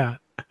not that.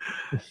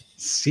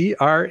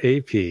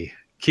 CRAP.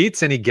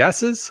 Keats, any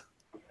guesses?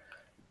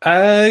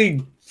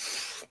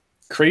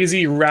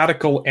 Crazy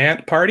radical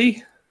ant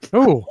party.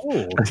 Oh,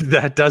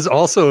 that does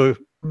also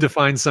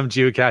define some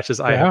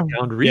geocaches I have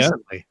found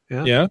recently.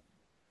 Yeah.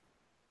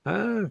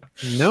 No,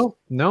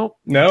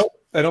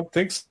 I don't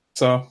think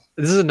so.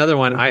 This is another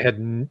one I had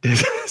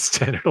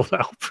standard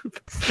allowed proof.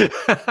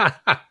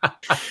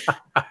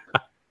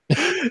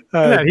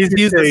 He's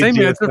used the same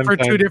answer for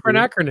 2 different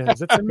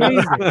acronyms. It's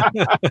amazing.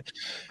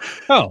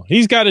 Oh,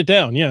 he's got it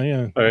down.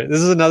 Yeah. All right.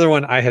 This is another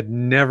one I had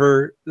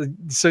never.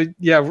 So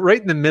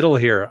right in the middle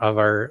here of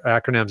our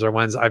acronyms are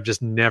ones I've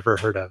just never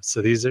heard of.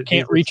 So these are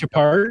can't reach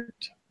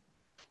apart.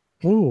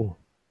 Ooh.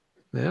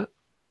 Yeah.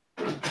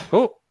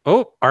 Oh,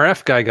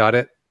 RF guy got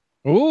it.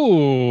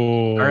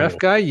 Ooh. RF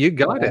guy, you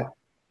got it.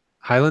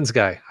 Highlands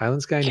guy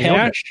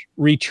cache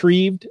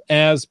retrieved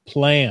as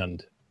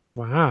planned.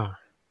 Wow.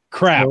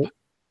 Crap.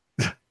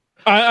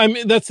 I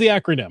mean, that's the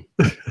acronym.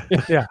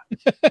 Yeah.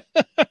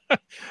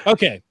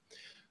 Okay.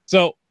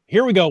 So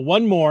here we go.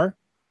 One more.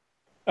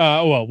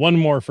 One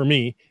more for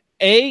me.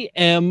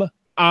 AMIAT.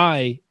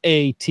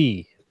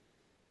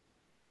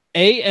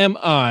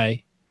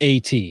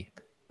 AMIAT.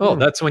 Oh,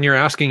 that's when you're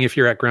asking if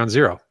you're at ground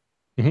zero.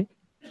 Mm-hmm.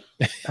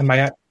 Am I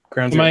at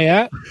ground zero? Am I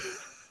at?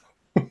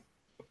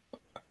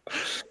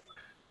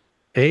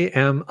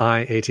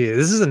 AMIAT.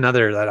 This is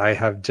another that I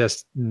have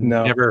just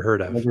never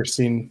heard of. Never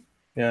seen.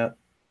 Yeah.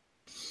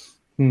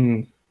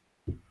 Am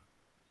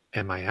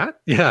I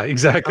at? Yeah,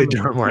 exactly.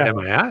 Dormore. Am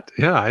I at?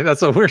 Yeah,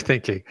 that's what we're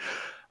thinking.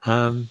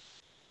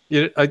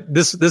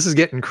 This is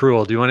getting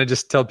cruel. Do you want to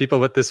just tell people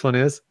what this one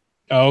is?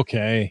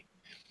 Okay.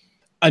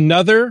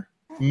 Another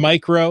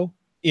micro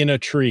in a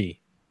tree.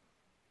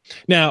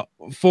 Now,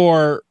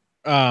 for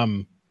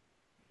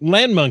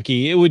Land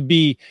Monkey, it would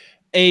be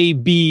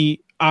ABIAC.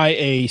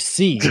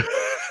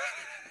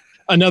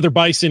 Another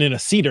bison in a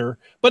cedar,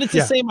 but it's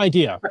the same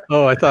idea.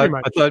 Oh, I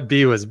thought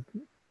B was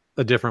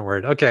a different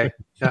word. Okay.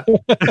 Yeah.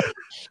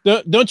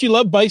 Don't you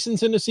love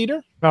bisons in a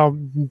cedar? Well,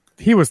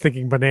 he was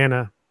thinking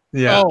banana.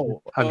 Yeah.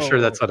 I'm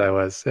sure that's what I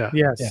was. Yeah.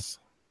 Yes.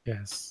 Yeah.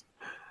 Yes.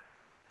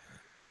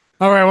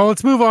 All right. Well,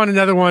 let's move on to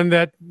another one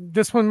that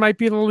this one might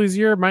be a little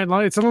easier.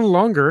 It's a little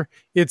longer.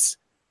 It's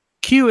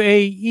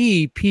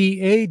QAEPAG.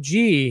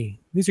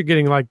 These are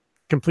getting like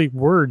complete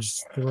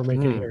words that we're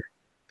making here.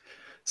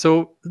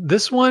 So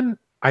this one,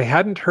 I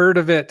hadn't heard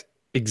of it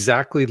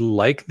exactly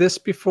like this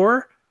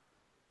before.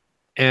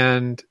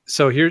 And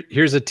so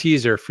here's a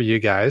teaser for you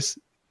guys.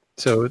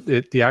 So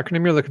the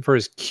acronym you're looking for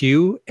is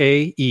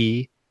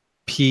QAEPAG.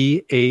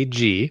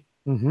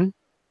 Mm-hmm.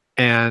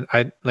 And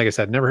like I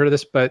said, never heard of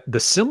this, but the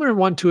similar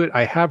one to it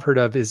I have heard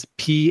of is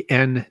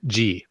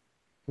PNG.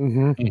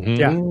 Mm-hmm.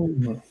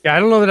 Mm-hmm. Yeah. I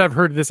don't know that I've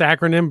heard this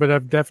acronym, but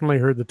I've definitely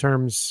heard the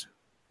terms.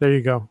 There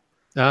you go.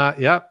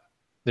 Yep.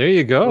 There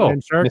you go.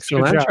 Mr.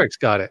 Landshark's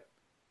got it.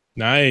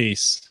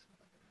 Nice.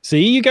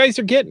 See, you guys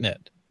are getting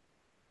it.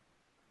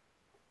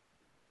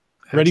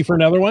 Ready for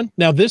another one?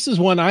 Now, this is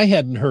one I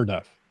hadn't heard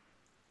of.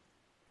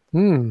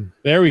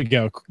 There we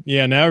go.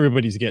 Yeah, now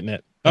everybody's getting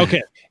it.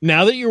 Okay,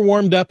 now that you're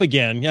warmed up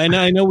again,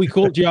 I know we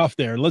cooled you off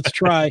there. Let's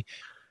try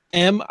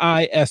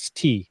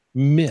MIST,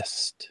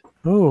 mist.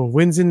 Oh,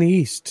 winds in the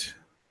east.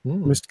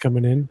 Mist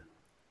coming in.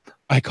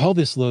 I call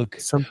this look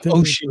something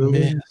ocean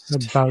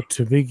mist. About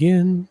to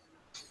begin.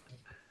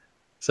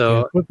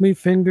 So put me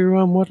finger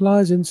on what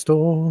lies in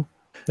store.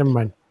 Never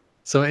mind.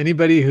 So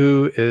anybody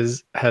who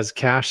has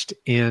cached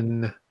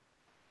in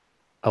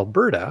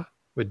Alberta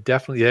would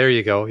definitely, there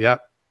you go.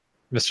 Yep.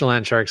 Mr.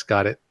 Landshark's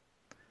got it.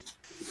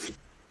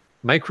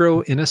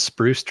 Micro in a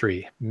spruce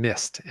tree.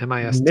 Mist.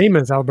 MIST. Name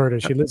is Alberta.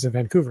 She lives in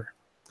Vancouver.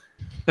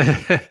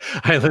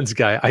 Highlands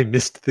guy. I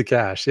missed the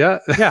cache. Yeah.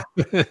 Yeah.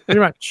 Pretty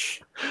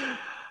much.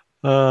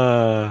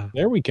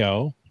 There we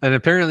go. And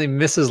apparently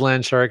Mrs.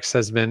 Landsharks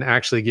has been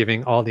actually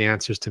giving all the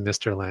answers to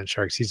Mr.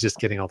 Landsharks. He's just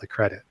getting all the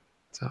credit.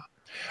 So.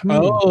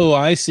 Oh,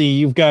 I see.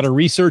 You've got a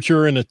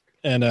researcher and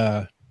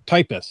a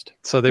typist.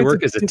 So they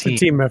work as a team. It's a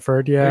team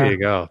effort. Yeah. There you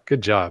go.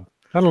 Good job.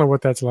 I don't know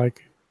what that's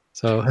like.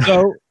 So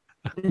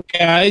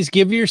guys,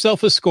 give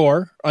yourself a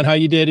score on how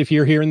you did. If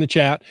you're here in the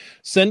chat,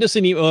 send us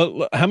an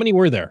email. How many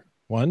were there?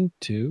 1,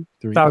 2,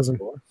 3, 1,000.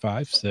 4,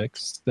 5,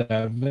 6,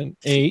 7,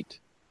 8,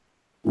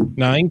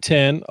 9,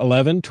 10,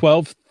 11,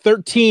 12,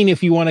 13.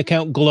 If you want to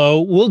count Glow,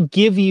 we'll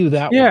give you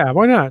that. Yeah, one.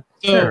 Why not?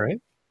 So, all right.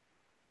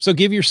 So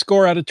give your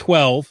score out of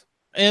 12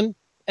 and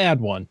add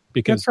one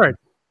because that's right.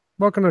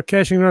 Welcome to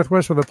Caching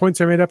Northwest, where the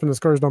points are made up and the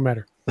scores don't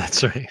matter.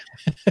 That's right.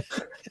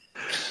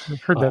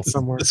 I've heard that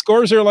somewhere. The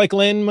scores are like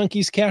Land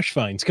Monkey's cash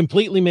finds,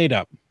 completely made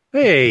up.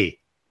 Hey.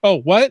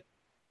 Oh, what?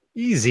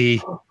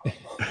 Easy.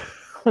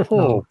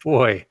 Oh,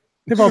 boy.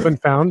 They've all been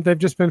found. They've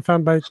just been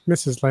found by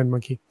Mrs. Land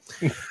Monkey.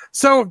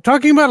 So,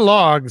 talking about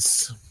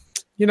logs,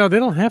 they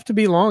don't have to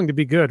be long to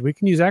be good. We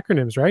can use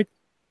acronyms, right?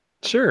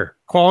 Sure.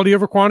 Quality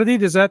over quantity,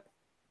 does that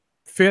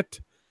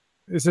fit?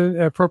 Is it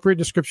an appropriate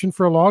description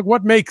for a log?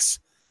 What makes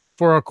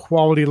for a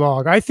quality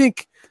log? I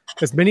think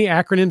as many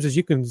acronyms as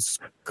you can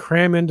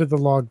cram into the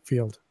log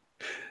field.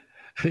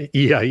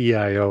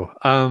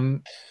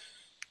 EIEIO.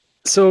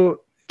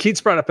 So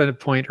Keats brought up a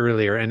point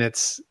earlier, and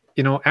it's,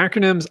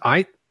 acronyms.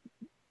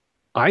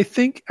 I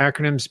think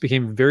acronyms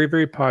became very,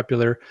 very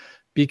popular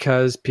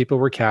because people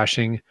were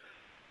caching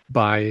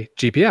by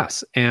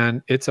GPS,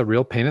 and it's a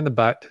real pain in the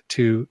butt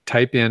to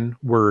type in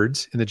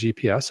words in the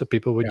GPS. So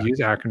people would use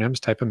acronyms,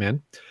 type them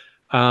in.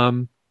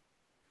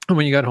 And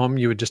when you got home,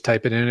 you would just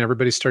type it in, and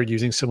everybody started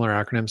using similar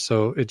acronyms.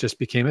 So it just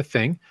became a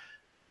thing.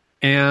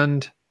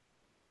 And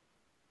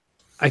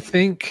I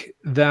think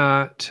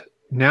that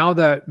now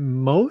that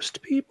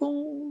most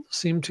people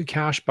seem to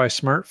cache by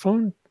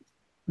smartphone,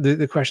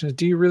 the question is,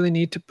 do you really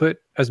need to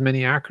put as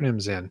many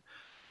acronyms in?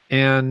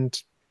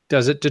 And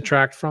does it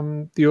detract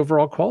from the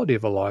overall quality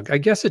of a log? I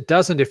guess it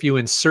doesn't if you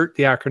insert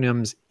the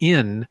acronyms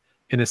in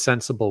a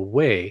sensible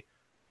way.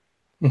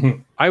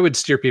 Mm-hmm. I would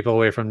steer people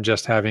away from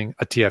just having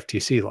a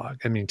TFTC log.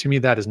 I mean, to me,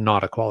 that is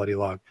not a quality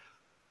log.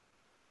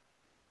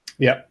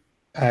 Yeah,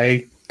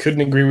 I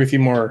couldn't agree with you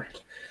more.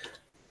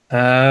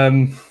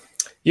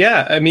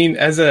 Yeah, I mean,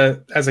 as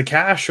a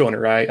cache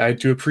owner, I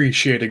do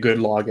appreciate a good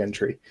log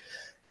entry.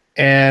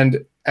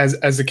 And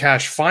as a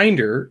cache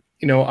finder,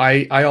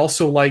 I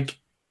also like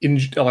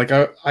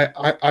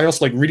I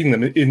also like reading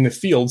them in the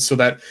field so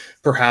that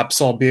perhaps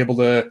I'll be able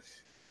to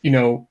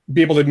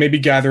maybe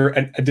gather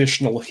an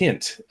additional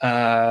hint,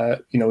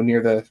 near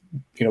the,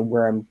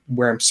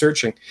 where I'm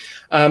searching.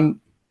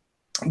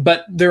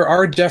 But there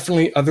are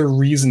definitely other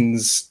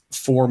reasons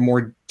for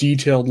more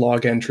detailed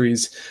log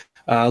entries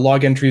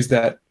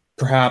that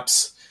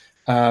perhaps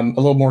a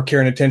little more care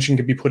and attention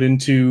could be put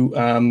into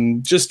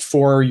just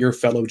for your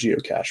fellow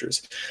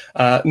geocachers.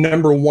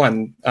 Number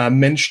one,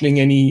 mentioning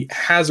any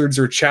hazards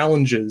or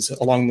challenges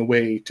along the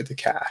way to the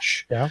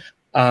cache. Yeah.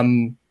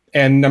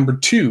 And number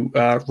two,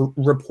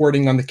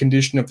 reporting on the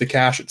condition of the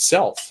cache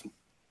itself.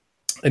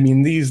 I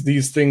mean,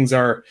 these things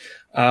are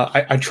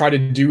I try to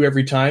do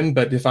every time,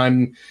 but if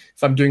I'm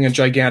doing a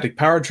gigantic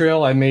power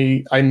trail, I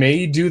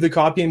may do the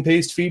copy and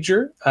paste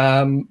feature,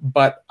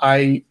 but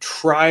I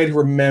try to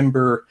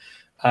remember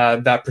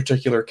that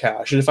particular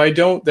cache. And if I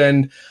don't,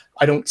 then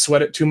I don't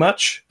sweat it too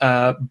much.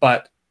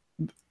 But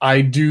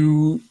I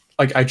do,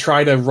 like, I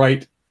try to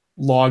write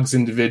logs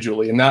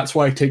individually, and that's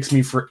why it takes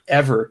me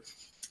forever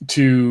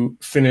to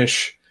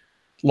finish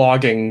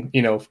logging,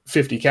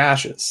 50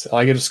 caches.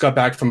 I just got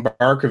back from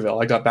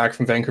Barkerville. I got back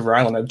from Vancouver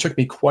Island. It took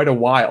me quite a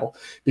while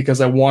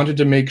because I wanted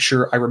to make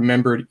sure I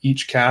remembered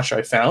each cache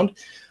I found.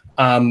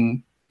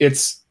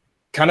 It's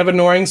kind of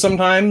annoying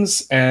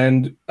sometimes.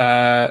 And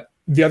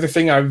the other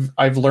thing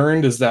I've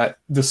learned is that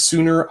the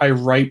sooner I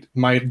write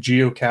my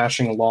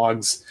geocaching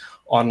logs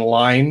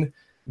online,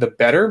 the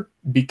better,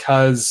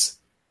 because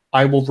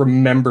I will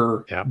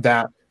remember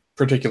that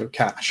particular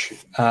cache.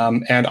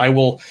 And I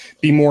will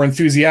be more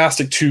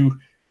enthusiastic to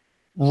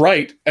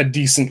write a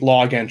decent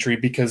log entry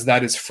because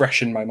that is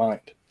fresh in my mind.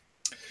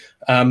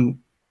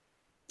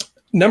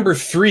 Number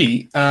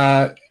 3,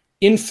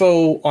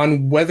 info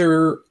on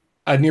whether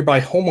a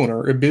nearby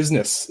homeowner or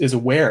business is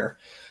aware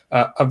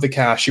of the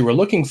cache you were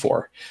looking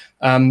for.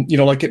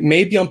 Like, it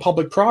may be on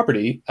public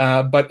property,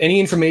 but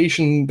any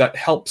information that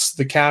helps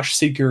the cache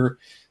seeker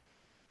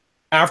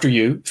after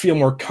you feel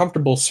more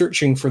comfortable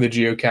searching for the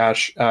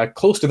geocache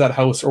close to that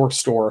house or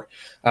store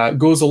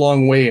goes a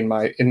long way in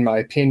my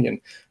opinion.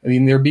 I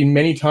mean, there have been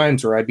many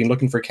times where I've been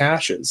looking for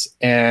caches,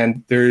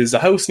 and there's a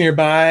house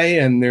nearby,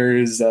 and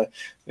there's the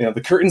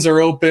curtains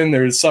are open,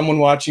 there's someone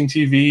watching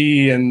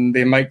TV, and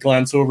they might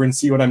glance over and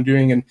see what I'm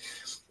doing, and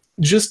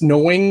just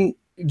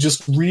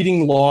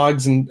reading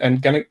logs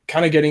and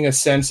kind of getting a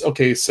sense,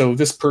 okay, so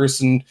this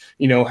person,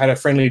 had a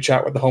friendly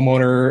chat with the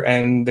homeowner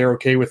and they're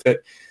okay with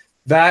it.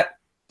 That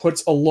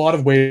puts a lot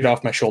of weight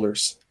off my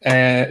shoulders,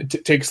 and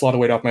takes a lot of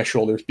weight off my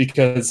shoulders,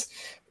 because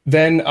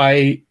then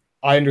I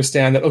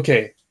understand that,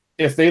 okay,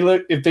 if they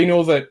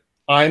know that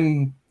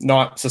I'm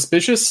not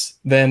suspicious,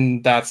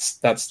 then that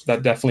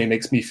definitely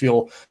makes me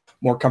feel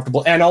more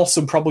comfortable, and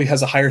also probably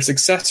has a higher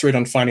success rate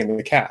on finding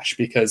the cache,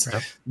 because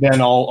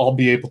then I'll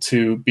be able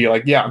to be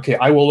like, yeah, okay,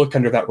 I will look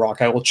under that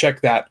rock, I will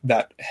check that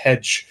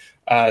hedge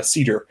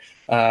cedar.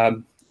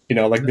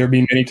 Like, there have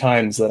been many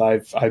times that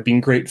I've been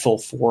grateful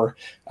for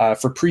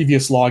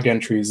previous log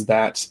entries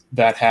that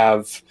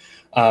have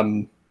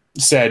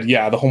said,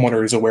 yeah, the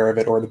homeowner is aware of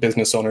it, or the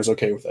business owner is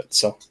okay with it.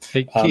 So,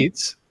 hey,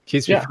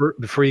 Keats,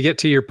 before you get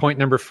to your point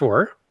number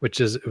 4, which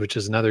is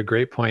another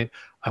great point,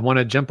 I want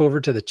to jump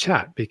over to the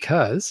chat,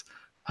 because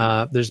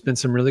there's been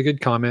some really good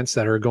comments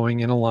that are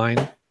going in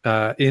alignment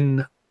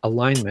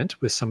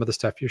with some of the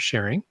stuff you're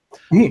sharing.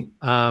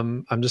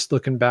 I'm just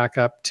looking back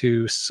up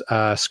to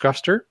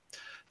Scruffster.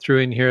 Through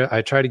in here,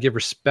 I try to give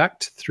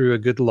respect through a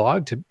good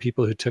log to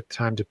people who took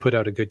time to put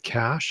out a good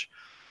cache.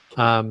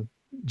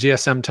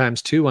 GSM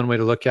times 2, one way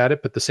to look at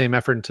it, but the same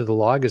effort into the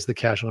log as the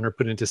cache owner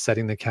put into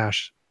setting the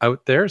cache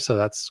out there. So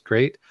that's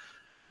great.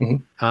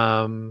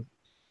 And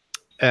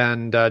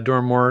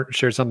Dormore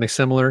shared something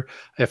similar.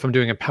 If I'm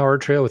doing a power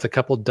trail with a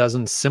couple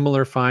dozen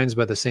similar finds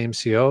by the same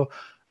CO,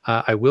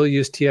 I will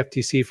use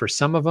TFTC for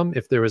some of them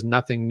if there was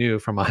nothing new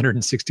from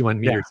 161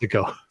 meters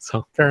ago.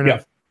 So fair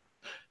enough.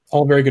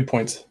 All very good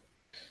points.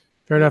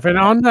 Fair enough. And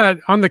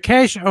on the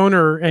cache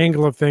owner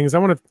angle of things, I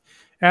want to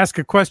ask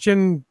a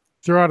question,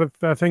 throw out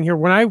a thing here.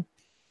 When I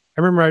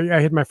remember I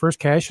had my first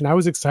cache, and I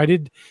was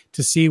excited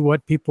to see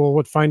what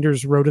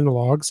finders wrote in the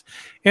logs.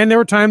 And there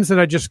were times that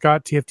I just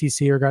got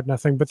TFTC or got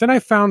nothing. But then I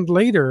found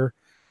later,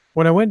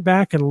 when I went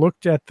back and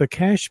looked at the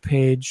cache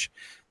page,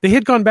 they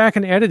had gone back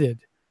and edited.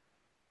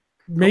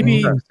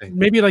 Maybe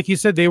like you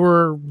said, they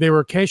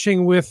were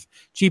caching with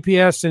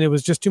GPS and it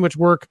was just too much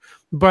work.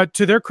 But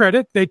to their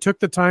credit, they took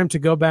the time to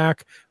go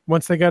back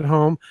once they got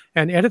home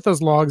and edit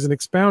those logs and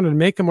expound and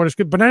make them what is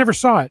good. But I never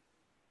saw it.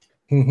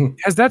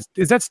 Is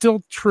that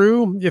still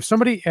true? If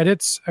somebody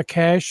edits a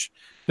cache,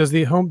 does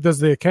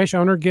the cache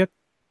owner get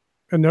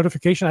a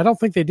notification? I don't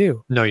think they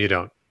do. No, you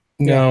don't.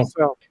 No. Yeah,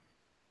 so,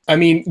 I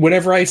mean,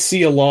 whenever I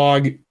see a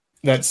log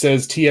that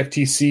says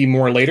TFTC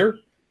more later,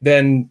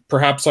 then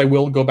perhaps I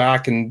will go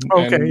back and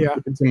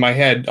if it's in my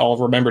head, I'll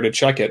remember to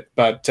check it.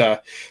 But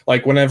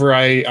like, whenever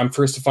I'm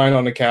first to find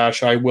on a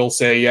cache, I will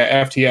say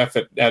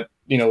FTF at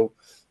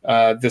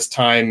this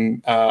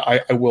time.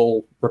 I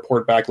will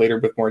report back later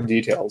with more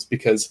details,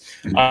 because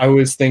I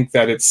always think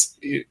that it's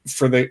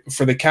for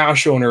the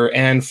cache owner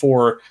and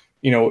for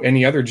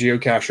any other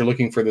geocacher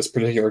looking for this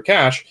particular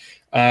cache.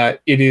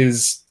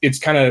 It's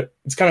kind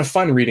of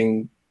fun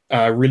reading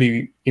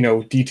really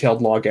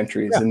detailed log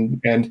entries and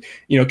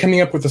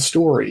coming up with a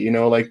story.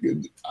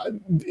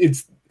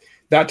 It's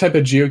that type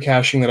of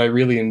geocaching that I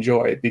really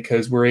enjoy,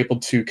 because we're able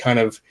to kind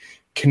of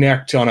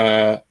connect on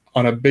a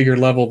bigger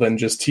level than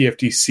just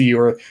TFTC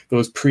or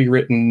those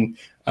pre-written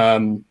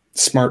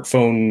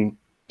smartphone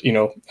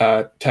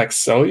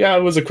text. So yeah,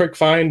 it was a quick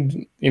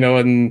find,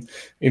 and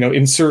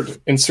insert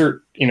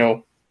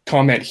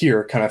comment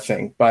here kind of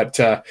thing. But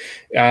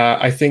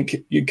I think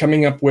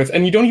coming up with,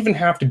 and you don't even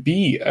have to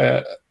be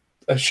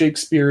a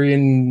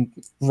Shakespearean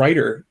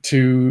writer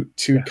to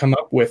come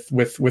up with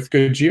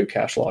good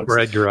geocache logs. Or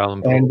Edgar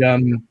Allan Poe.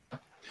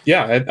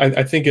 And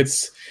I think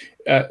it's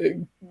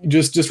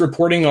just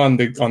reporting on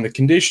the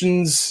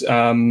conditions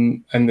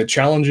and the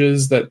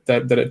challenges that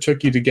it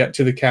took you to get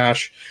to the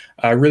cache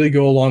really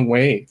go a long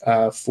way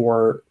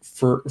for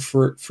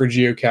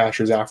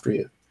geocachers after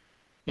you.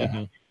 Yeah,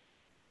 Mm-hmm.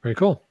 Very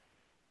cool.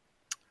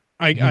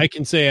 I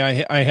can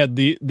say I had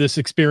this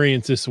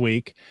experience this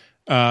week.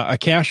 A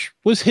cache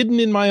was hidden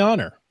in my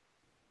honor.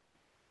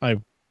 I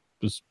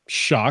was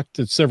shocked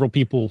that several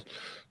people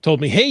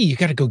told me, "Hey, you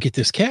got to go get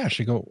this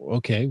cache." I go,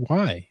 "Okay,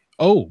 why?"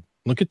 "Oh,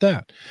 look at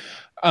that."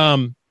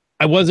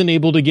 I wasn't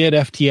able to get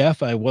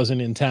FTF. I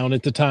wasn't in town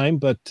at the time,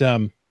 but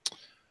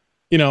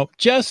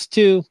just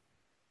to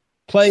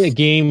play a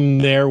game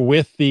there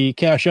with the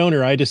cache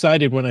owner, I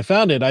decided when I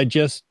found it, I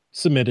just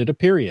submitted a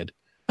period.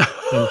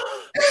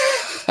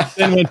 And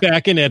then went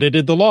back and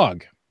edited the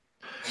log.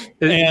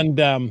 And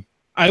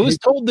I was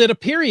told that a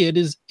period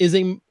is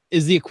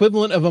the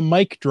equivalent of a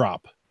mic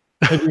drop.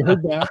 Have you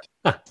heard that?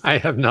 I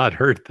have not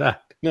heard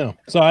that. No.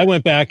 So I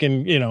went back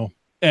and,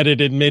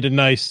 edited, made a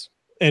nice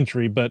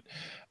entry, but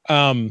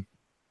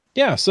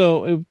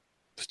so it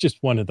was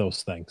just one of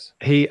those things.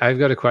 Hey, I've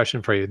got a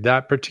question for you.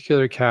 That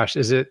particular cache,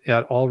 is it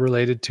at all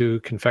related to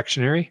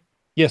confectionery?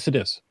 Yes, it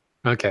is.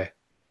 Okay.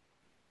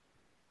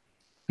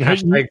 You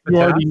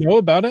already know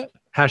about it?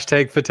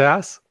 Hashtag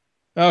FATAS?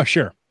 Oh,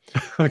 sure.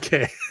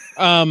 Okay.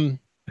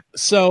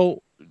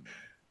 So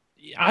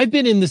I've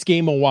been in this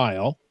game a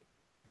while,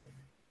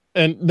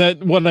 and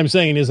that what I'm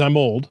saying is I'm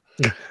old.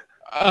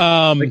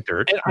 Like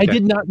dirt. And I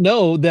did not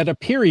know that a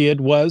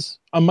period was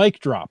a mic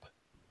drop.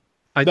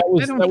 I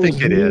don't think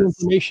it is.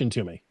 Information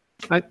to me.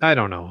 I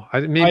don't know.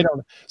 I don't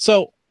know.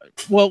 So,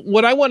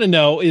 what I want to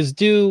know is,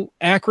 do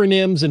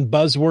acronyms and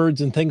buzzwords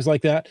and things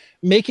like that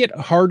make it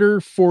harder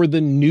for the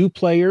new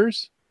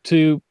players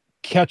to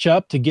catch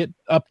up, to get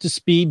up to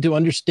speed, to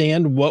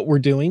understand what we're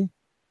doing?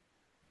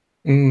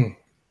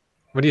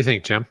 What do you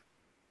think, Jim?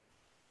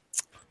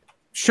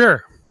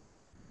 Sure.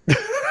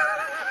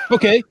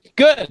 Okay,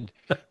 good.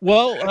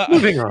 Well,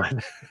 moving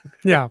on.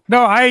 Yeah.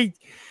 No,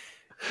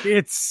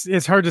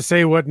 it's hard to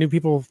say what new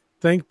people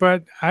think,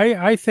 but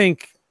I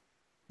think,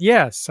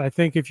 yes, I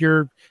think if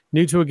you're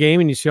new to a game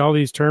and you see all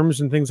these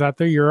terms and things out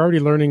there, you're already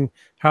learning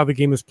how the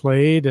game is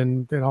played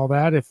and all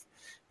that. If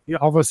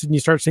all of a sudden you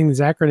start seeing these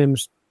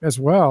acronyms as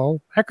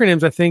well,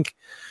 acronyms, I think,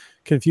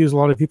 confuse a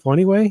lot of people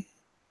anyway.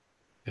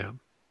 Yeah.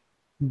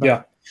 But,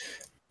 yeah.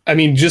 I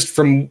mean, just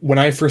from when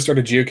I first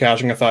started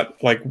geocaching, I thought,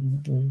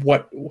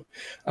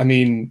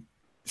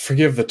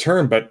 forgive the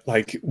term, but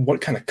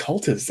what kind of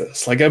cult is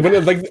this? As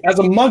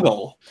a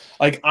muggle,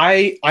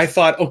 I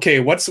thought, okay,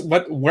 what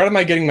am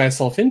I getting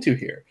myself into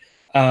here?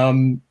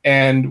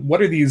 And what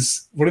do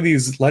these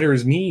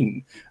letters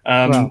mean?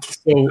 So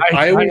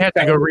I had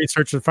to go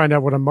research and find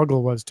out what a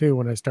muggle was too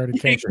when I started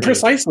caching.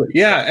 Precisely,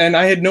 yeah. And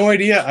I had no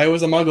idea I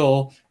was a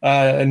muggle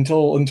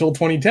until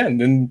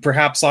 2010, and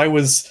perhaps I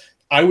was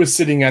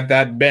sitting at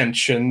that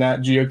bench, and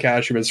that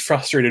geocacher was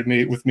frustrated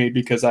with me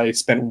because I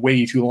spent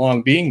way too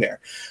long being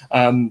there.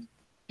 But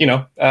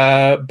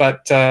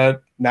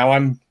now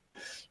I'm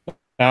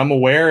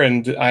aware,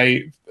 and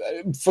I,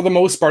 for the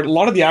most part, a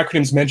lot of the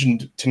acronyms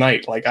mentioned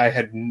tonight, I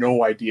had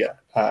no idea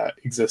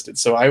existed.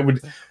 So I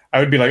would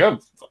be like, oh,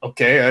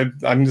 okay,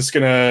 I'm just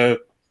gonna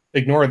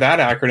ignore that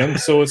acronym.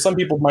 So some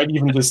people might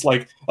even just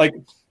if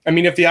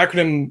the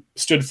acronym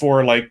stood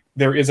for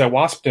there is a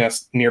wasp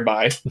nest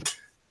nearby,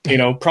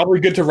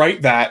 probably good to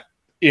write that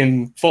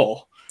in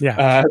full,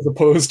 as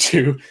opposed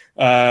to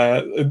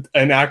an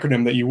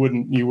acronym that you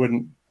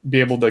wouldn't be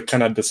able to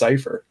kind of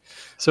decipher.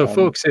 So,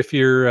 folks, if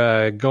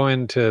you're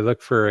going to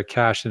look for a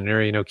cache in an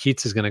area,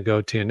 Keats is going to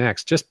go to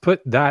next, just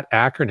put that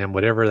acronym,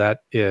 whatever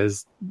that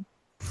is,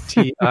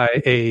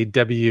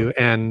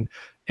 TIAWNNB,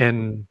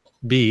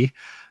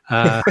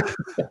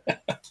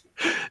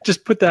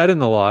 just put that in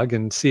the log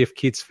and see if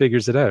Keats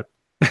figures it out.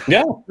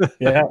 Yeah.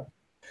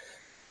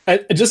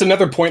 Just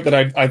another point that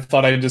I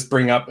thought I'd just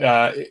bring up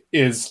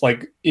is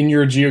in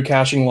your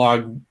geocaching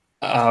log,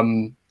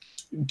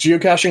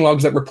 geocaching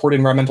logs that report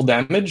environmental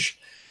damage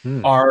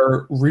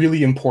are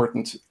really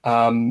important.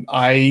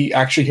 I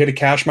actually hit a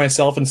cache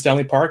myself in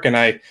Stanley Park, and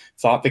I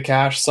thought the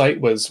cache site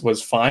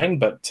was fine,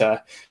 but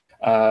a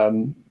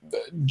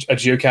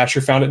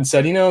geocacher found it and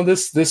said,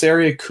 this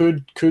area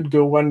could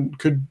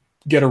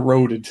get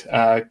eroded,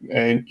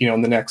 in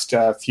the next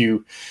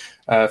few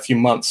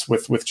months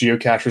with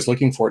geocachers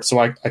looking for it. So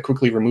I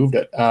quickly removed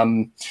it.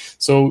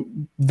 So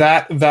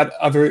that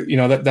other,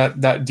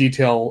 that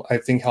detail I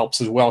think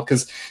helps as well.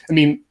 Cause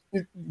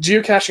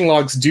geocaching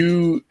logs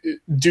do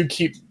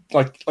keep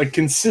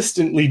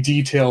consistently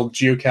detailed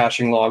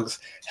geocaching logs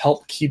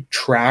help keep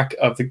track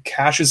of the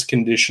cache's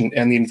condition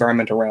and the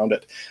environment around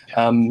it.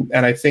 And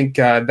I think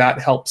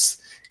that helps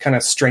kind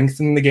of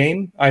strengthen the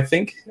game. I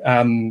think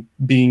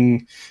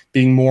being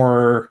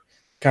more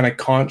kind of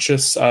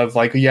conscious of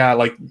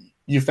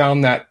you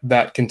found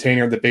that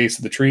container at the base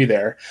of the tree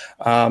there.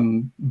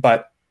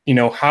 But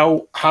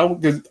how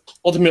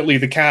ultimately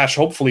the cache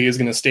hopefully is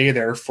going to stay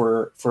there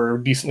for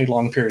a decently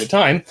long period of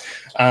time.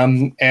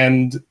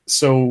 And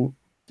so,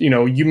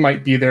 you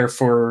might be there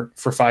for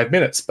 5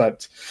 minutes,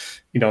 but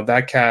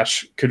that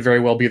cache could very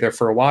well be there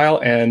for a while,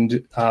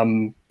 and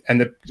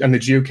the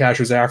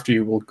geocachers after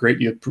you will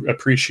greatly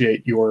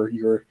appreciate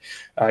your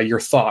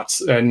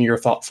thoughts and your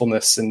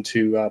thoughtfulness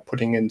into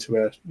putting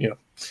into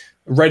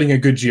writing a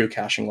good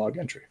geocaching log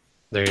entry.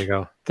 There you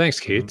go. Thanks,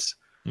 Keats.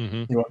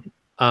 Mm-hmm. You're welcome.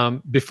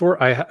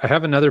 Before I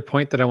have another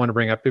point that I want to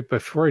bring up, but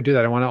before I do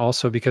that, I want to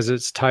also, because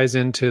it ties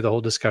into the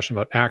whole discussion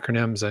about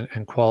acronyms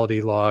and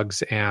quality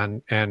logs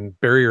and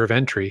barrier of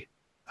entry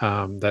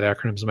that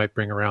acronyms might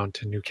bring around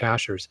to new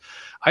cachers.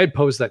 I had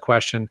posed that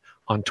question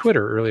on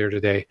Twitter earlier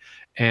today,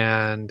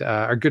 and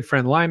our good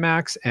friend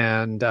Limax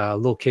and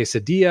Lil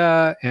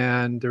Quesadilla,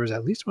 and there was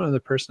at least one other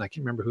person, I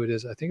can't remember who it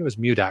is, I think it was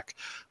Mudak,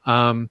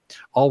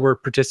 all were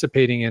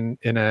participating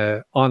in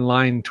a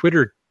online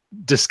Twitter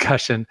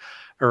discussion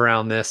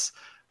around this.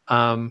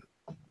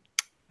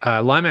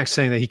 Limax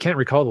saying that he can't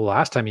recall the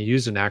last time he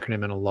used an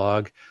acronym in a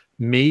log,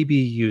 maybe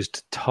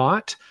used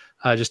taught,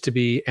 just to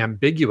be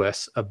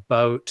ambiguous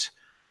about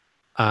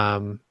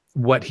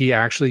what he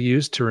actually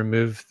used to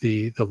remove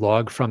the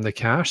log from the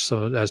cache,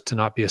 so as to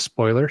not be a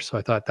spoiler. So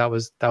I thought that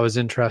was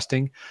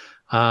interesting.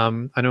 I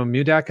know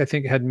Mudak, I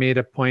think, had made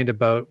a point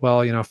about,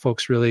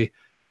 folks really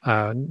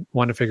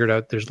want to figure it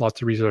out. There's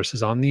lots of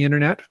resources on the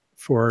internet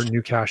for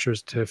new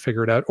cachers to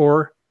figure it out,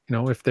 or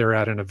if they're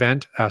at an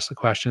event, ask the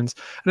questions.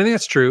 And I think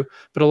that's true,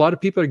 but a lot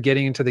of people are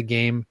getting into the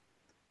game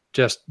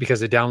just because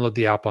they download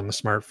the app on the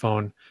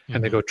smartphone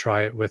and they go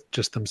try it with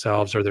just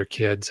themselves or their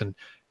kids,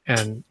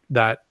 and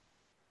that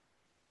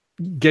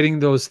getting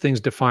those things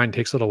defined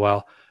takes a little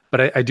while.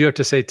 But I do have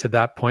to say, to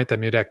that point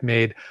that Mudak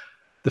made,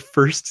 the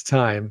first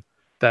time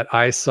that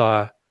I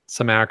saw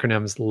some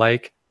acronyms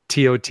like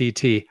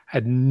TOTT, I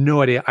had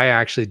no idea. I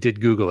actually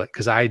did Google it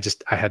because I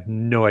had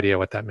no idea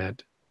what that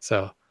meant.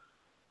 So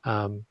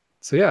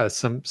yeah,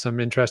 some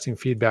interesting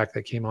feedback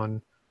that came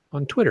on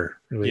Twitter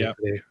earlier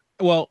today.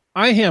 Well,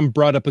 IHAM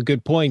brought up a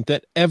good point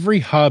that every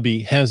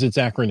hobby has its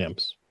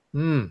acronyms.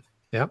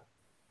 Yeah.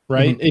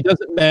 Right? Mm-hmm. It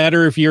doesn't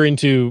matter if you're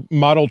into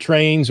model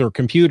trains or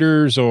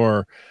computers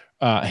or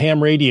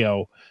ham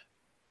radio.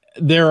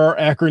 There are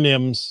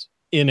acronyms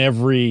in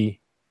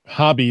every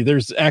hobby.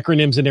 There's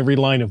acronyms in every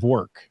line of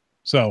work.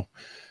 So,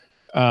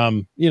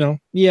 there's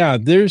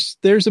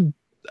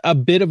a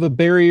bit of a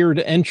barrier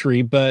to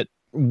entry, but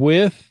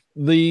with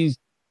the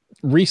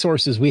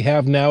resources we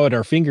have now at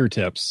our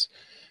fingertips,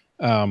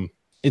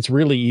 it's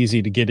really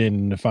easy to get in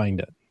and to find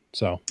it.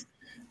 So.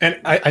 And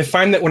I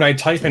find that when I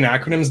type in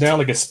acronyms now,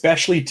 like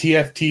especially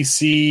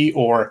TFTC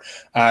or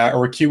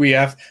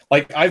QEF,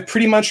 like I've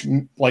pretty much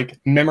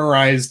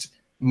memorized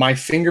my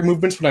finger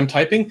movements when I'm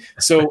typing.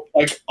 So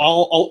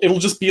it'll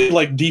just be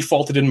like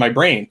defaulted in my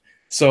brain.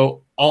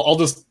 So I'll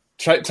just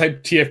type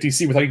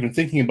TFTC without even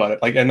thinking about it.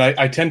 And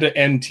I tend to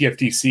end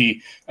TFTC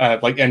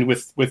end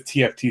with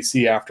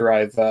TFTC after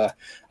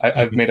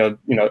I've made a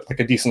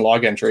a decent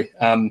log entry.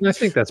 I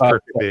think that's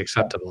perfectly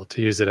acceptable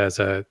to use it as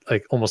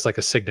almost like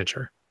a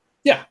signature.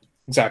 Yeah,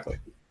 exactly.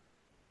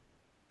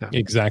 Yeah.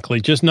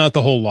 Exactly. Just not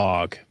the whole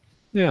log.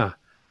 Yeah.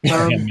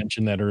 I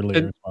mentioned that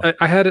earlier. As well.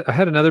 I had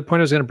another point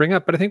I was going to bring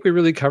up, but I think we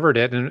really covered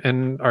it,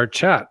 and our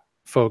chat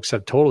folks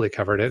have totally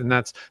covered it. And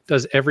that's,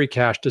 does every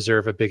cache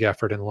deserve a big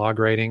effort in log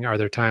writing? Are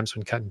there times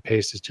when cut and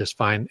paste is just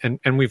fine?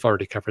 And we've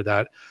already covered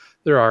that.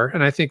 There are,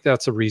 and I think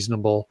that's a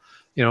reasonable,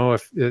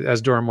 if,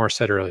 as Dora Moore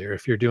said earlier,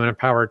 if you're doing a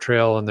power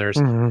trail and there's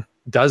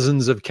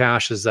dozens of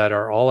caches that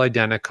are all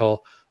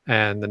identical,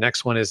 and the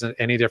next one isn't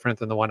any different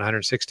than the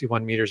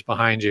 161 meters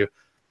behind you,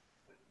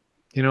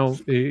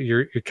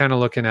 you're kind of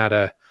looking at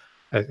a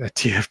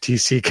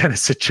TFTC kind of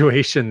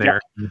situation there.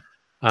 Yeah,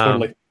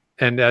 totally.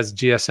 And as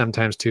GSM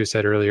times 2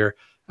 said earlier,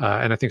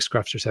 and I think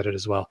Scruffster said it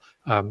as well,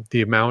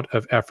 the amount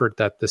of effort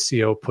that the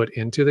CO put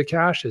into the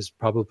cache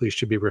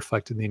should be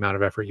reflected in the amount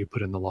of effort you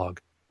put in the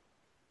log.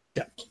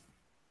 Yeah.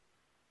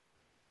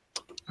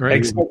 All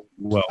right.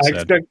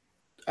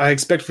 I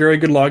expect very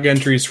good log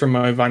entries from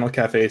my Vinyl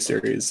Cafe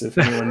series. If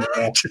anyone,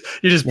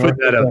 you just put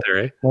that out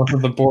there, right? North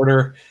of the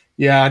border.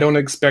 Yeah, I don't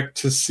expect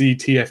to see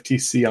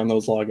TFTC on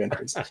those log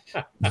entries. just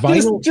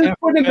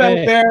put it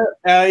out there.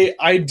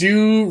 I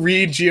do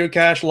read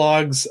geocache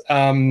logs,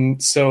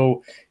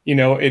 so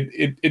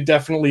it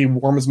definitely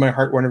warms my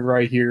heart whenever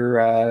I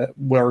hear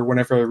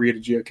whenever I read a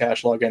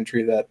geocache log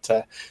entry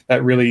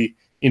that really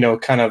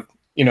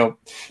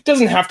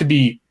doesn't have to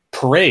be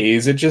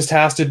praise. It just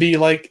has to be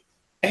like,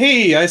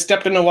 hey, I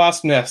stepped in a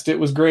wasp nest. It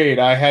was great.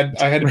 I had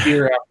a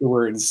beer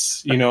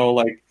afterwards.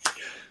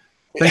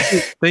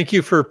 Thank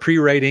you for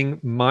pre-writing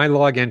my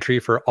log entry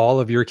for all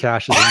of your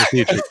caches in the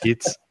future,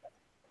 Keats.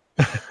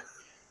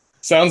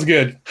 Sounds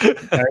good.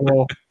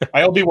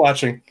 I'll be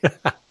watching.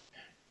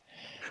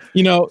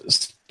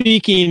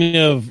 Speaking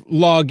of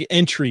log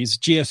entries,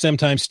 GSM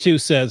times 2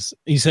 said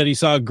he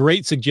saw a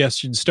great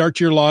suggestion. Start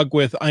your log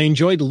with, I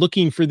enjoyed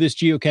looking for this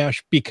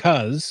geocache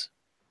because.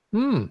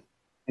 There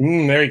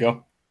you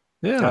go.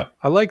 Yeah,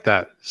 I like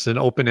that. It's an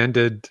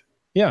open-ended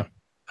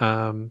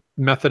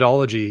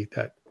methodology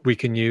that we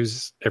can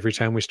use every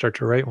time we start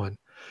to write one.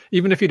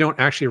 Even if you don't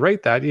actually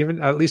write that,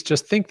 even at least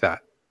just think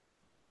that.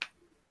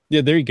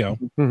 Yeah, there you go.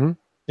 Mm-hmm.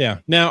 Yeah.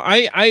 Now,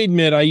 I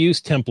admit I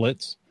use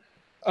templates.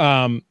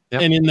 And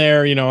in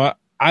there,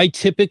 I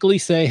typically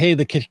say, hey,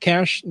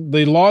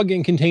 the log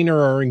and container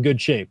are in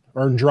good shape,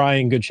 or dry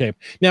in good shape.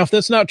 Now, if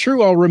that's not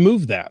true, I'll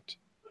remove that.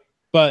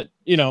 But,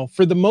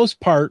 for the most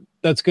part,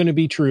 that's going to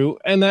be true.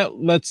 And that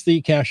lets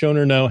the cache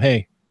owner know,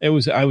 hey, I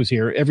was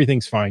here.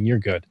 Everything's fine. You're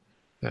good.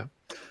 Yeah.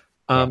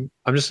 I'm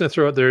just going to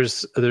throw out,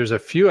 there's a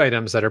few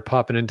items that are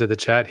popping into the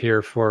chat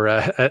here for,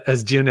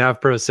 as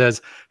GeoNavPro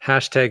says,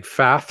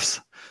 #FAFs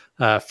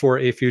for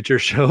a future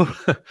show.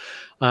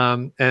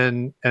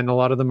 And a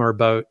lot of them are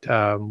about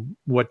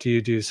what do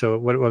you do? So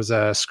what was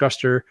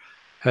Scruster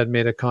had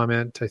made a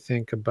comment, I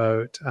think,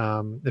 about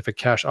if a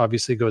cache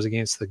obviously goes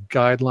against the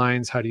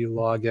guidelines, how do you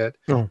log it?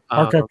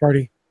 Archive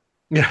party.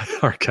 Yeah,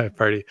 archive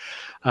party.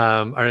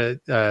 Our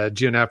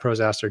GeoNavPros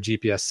asked, our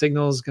GPS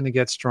signal is going to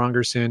get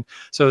stronger soon.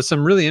 So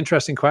some really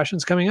interesting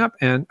questions coming up.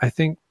 And I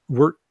think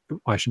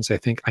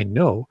I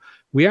know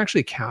we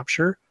actually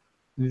capture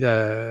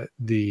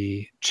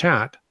the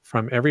chat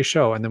from every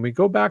show, and then we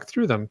go back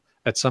through them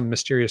at some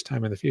mysterious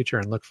time in the future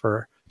and look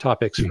for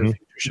topics for future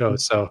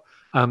shows. So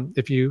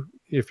if you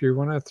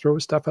want to throw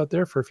stuff out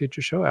there for a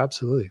future show,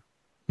 absolutely.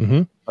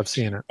 I've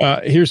seen it.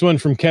 Here's one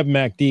from Kev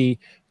MacD.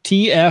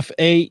 TFAETSATLO.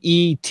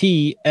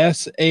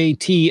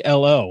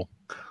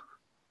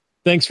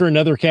 Thanks for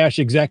another cache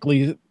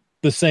exactly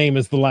the same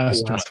as the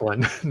last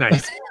one.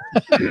 Nice.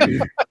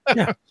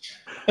 Yeah.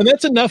 And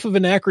that's enough of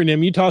an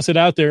acronym. You toss it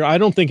out there. I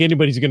don't think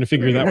anybody's going to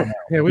figure that one out.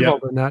 Yeah, we've all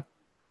done that.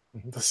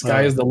 The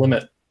sky is the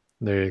limit.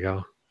 There you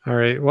go. All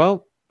right.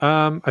 Well,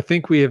 I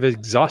think we have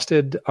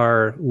exhausted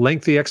our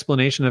lengthy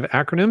explanation of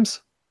acronyms.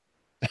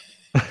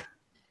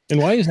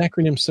 And why is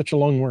acronym such a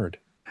long word?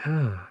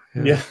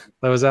 Yeah.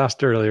 That was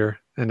asked earlier,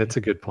 and it's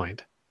a good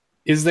point.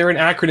 Is there an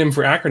acronym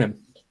for acronym?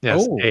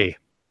 Yes, Oh. A.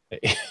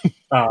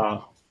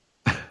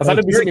 I thought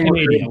it'd be something more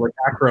creative, like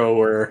acro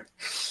or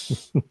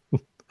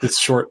this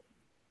short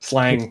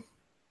slang.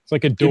 It's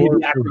like a door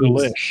for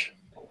delish.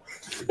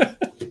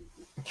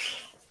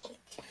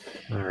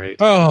 All right.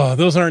 Oh,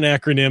 those aren't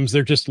acronyms.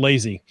 They're just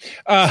lazy.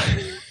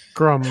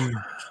 Grum.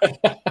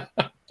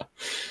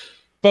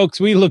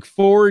 Folks, we look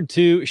forward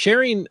to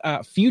sharing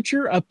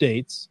future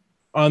updates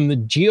on the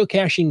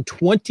geocaching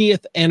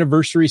 20th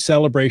anniversary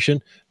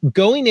celebration,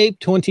 Going Ape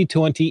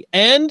 2020,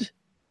 and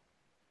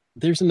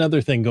there's another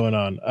thing going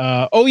on.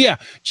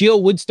 Geo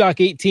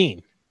Woodstock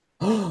 18.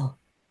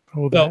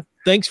 So,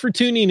 thanks for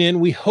tuning in.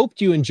 We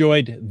hoped you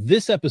enjoyed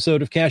this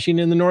episode of Caching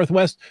in the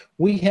Northwest.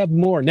 We have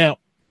more. Now,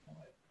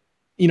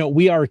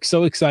 we are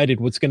so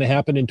excited what's going to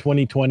happen in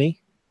 2020,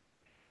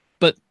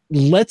 but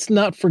let's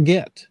not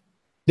forget,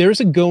 there's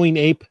a Going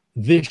Ape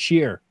this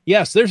year.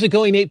 Yes, there's a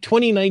Going Ape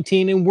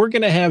 2019, and we're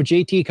going to have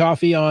JT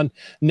Coffee on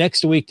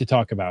next week to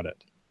talk about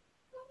it.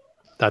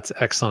 That's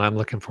excellent. I'm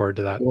looking forward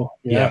to that. Cool.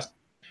 Yeah.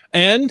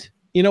 And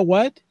you know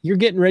what? You're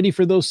getting ready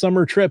for those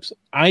summer trips.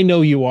 I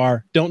know you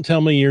are. Don't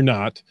tell me you're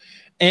not.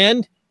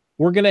 And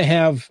we're going to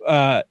have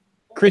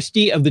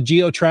Christy of the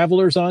Geo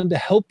Travelers on to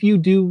help you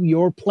do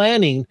your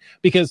planning,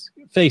 because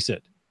face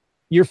it,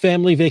 your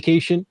family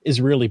vacation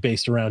is really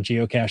based around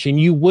geocaching.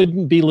 You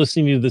wouldn't be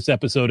listening to this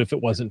episode if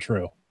it wasn't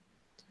true.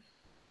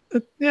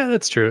 Yeah,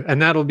 that's true.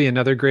 And that'll be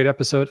another great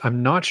episode.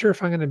 I'm not sure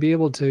if I'm going to be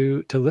able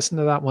to listen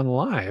to that one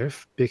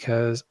live,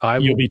 because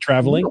you'll be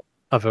traveling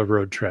of a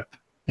road trip.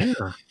 Yeah.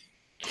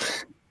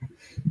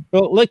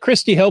 Well, let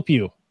Christy help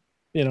you.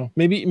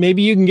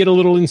 Maybe you can get a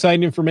little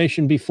inside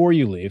information before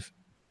you leave.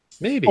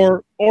 Maybe.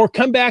 Or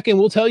come back and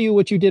we'll tell you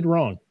what you did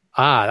wrong.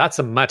 That's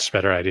a much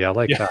better idea. I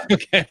like that.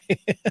 Okay.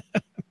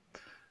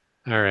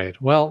 All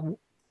right. Well,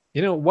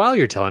 while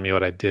you're telling me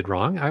what I did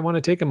wrong, I want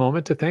to take a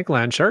moment to thank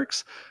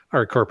Landsharks.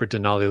 Our corporate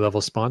Denali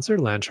level sponsor,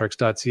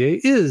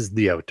 landsharks.ca, is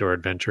the outdoor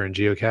adventure and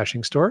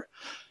geocaching store.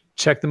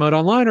 Check them out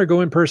online or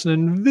go in person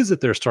and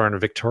visit their store in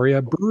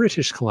Victoria,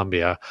 British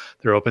Columbia.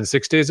 They're open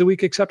 6 days a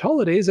week except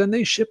holidays, and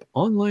they ship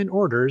online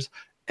orders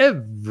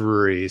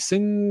every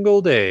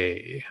single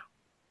day.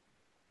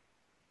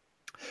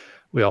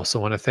 We also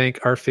want to thank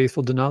our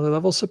faithful Denali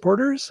level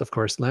supporters, of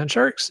course,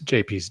 Landsharks,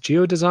 JP's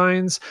Geo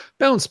Designs,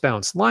 Bounce,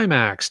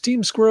 Limax,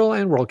 Team Squirrel,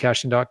 and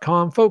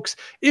WorldCaching.com. Folks,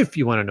 if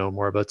you want to know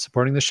more about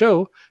supporting the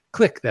show,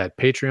 click that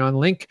Patreon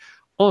link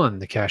on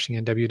the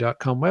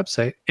CachingNW.com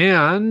website.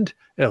 And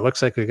it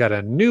looks like we got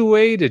a new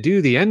way to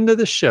do the end of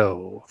the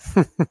show.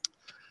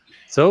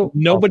 So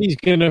nobody's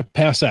going to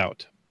pass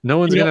out. No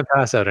one's going to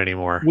pass out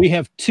anymore. We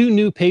have 2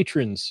 new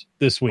patrons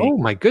this week. Oh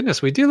my goodness,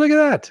 we do. Look at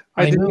that.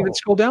 I didn't even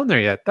scroll down there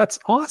yet. That's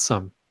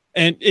awesome.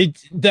 And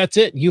that's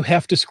it. You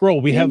have to scroll.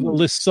 We have a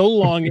list so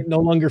long it no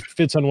longer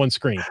fits on one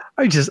screen.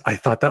 I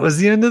thought that was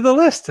the end of the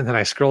list. And then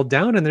I scrolled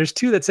down and there's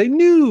 2 that say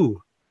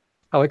new.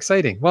 How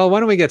exciting. Well,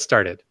 why don't we get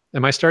started?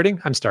 Am I starting?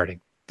 I'm starting.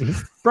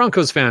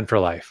 Broncos fan for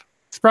life.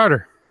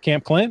 Sprouter.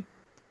 Camp Clan.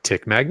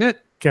 Tick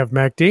Magnet. Kev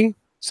MacD.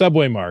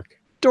 Subway Mark.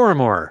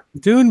 Doramore.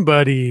 Dune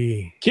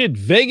Buddy. Kid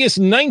Vegas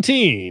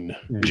 19.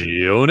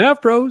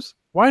 GeoNavPros.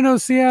 Why no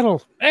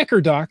Seattle?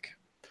 Acrodoc,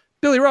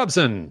 Billy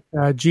Robson.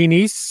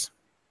 Genice.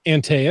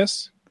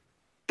 Antaeus,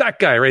 That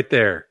guy right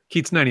there.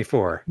 Keats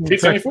 94.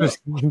 Keats 94.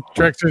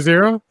 Drexler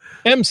Zero.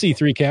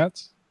 MC3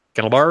 Cats,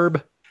 Kennel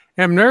Barb.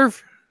 M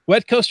Nerve.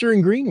 Wet Coaster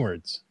and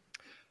Greenwords,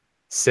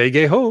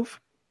 Sege Hove.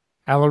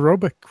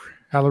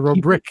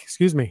 Alarobrick,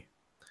 excuse me.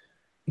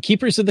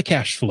 Keepers of the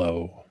Cash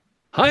Flow,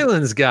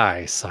 Highlands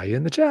guy. Saw you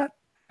in the chat.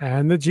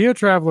 And the Geo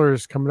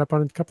Travelers coming up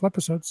on a couple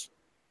episodes.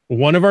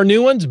 one of our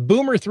new ones,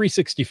 Boomer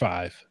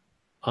 365.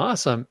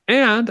 Awesome.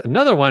 And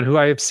another one who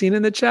I have seen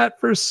in the chat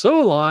for so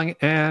long,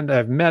 and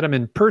I've met him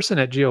in person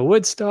at Geo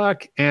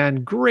Woodstock,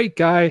 and great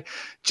guy,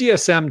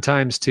 GSM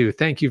times 2.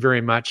 Thank you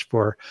very much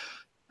to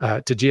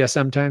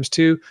GSM times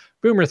 2,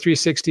 Boomer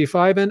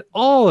 365, and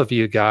all of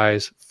you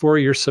guys for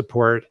your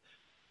support.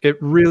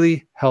 It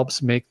really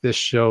helps make this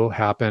show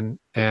happen,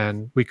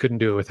 and we couldn't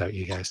do it without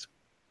you guys.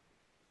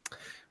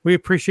 We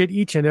appreciate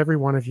each and every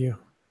one of you.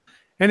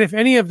 And if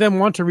any of them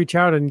want to reach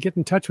out and get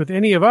in touch with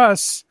any of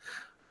us,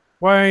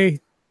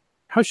 why,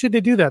 how should they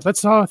do that?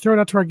 Let's throw it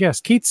out to our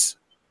guest. Keats,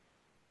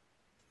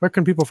 where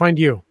can people find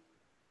you?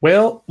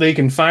 Well, they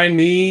can find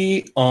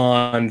me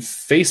on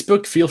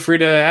Facebook. Feel free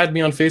to add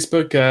me on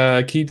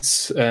Facebook.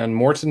 Keats and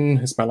Morton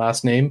is my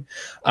last name.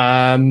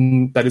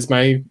 That is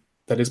my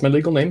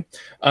legal name.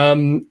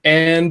 And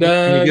can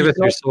you give us can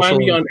your also find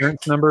me social on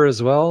insurance number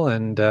as well,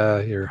 and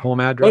your home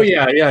address? Oh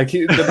yeah.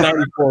 The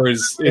 94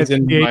 is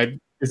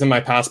in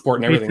my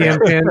passport and everything.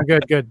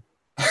 Good.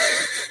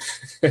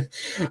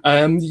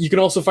 You can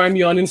also find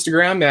me on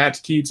Instagram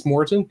at Keats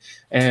Morton,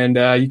 and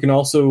you can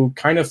also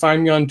kind of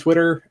find me on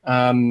Twitter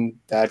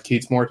at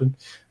Keats Morton.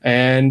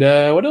 And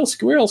what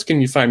else? Where else can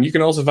you find me? You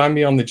can also find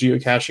me on the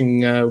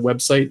geocaching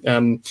website.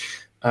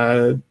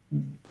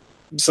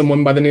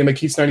 Someone by the name of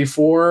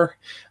Keats94.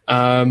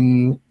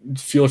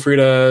 Feel free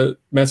to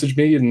message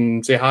me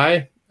and say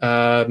hi.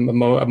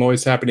 I'm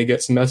always happy to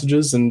get some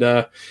messages, and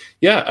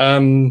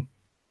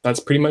that's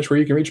pretty much where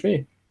you can reach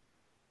me.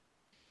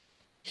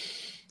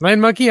 Land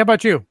Monkey, how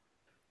about you?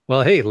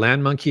 Well, hey,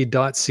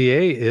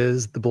 landmonkey.ca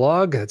is the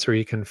blog. That's where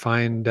you can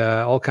find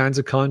all kinds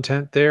of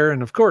content there.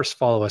 And of course,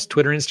 follow us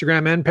Twitter,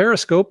 Instagram, and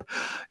Periscope.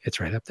 It's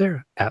right up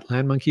there at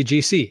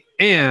LandMonkeyGC.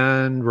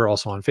 And we're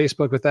also on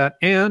Facebook with that.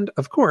 And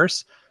of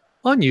course,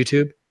 on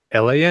YouTube,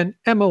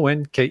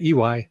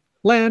 LANMONKEY,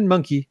 Land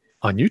Monkey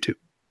on YouTube.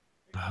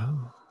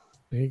 Oh,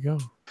 there you go.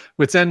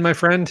 What's end, my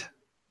friend?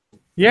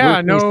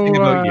 Yeah,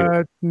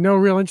 no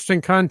real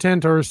interesting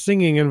content or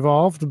singing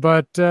involved,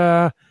 but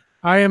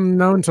I am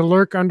known to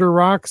lurk under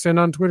rocks and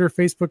on Twitter,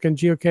 Facebook, and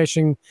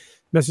Geocaching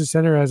Message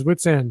Center as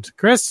Wits End.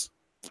 Chris?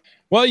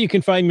 Well, you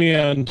can find me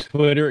on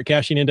Twitter at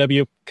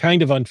CachingNW,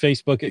 kind of on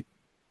Facebook at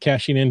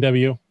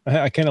CachingNW.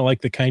 I kind of like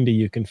the kind of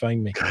you can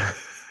find me.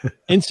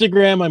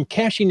 Instagram, I'm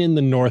caching in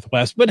the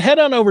Northwest, but head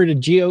on over to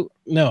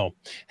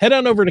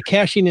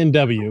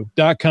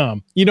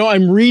CachingNW.com.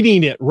 I'm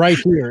reading it right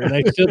here, and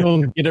I still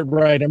don't get it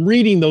right. I'm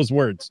reading those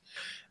words.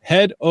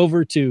 Head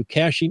over to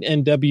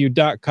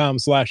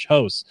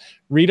CachingNW.com/hosts.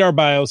 Read our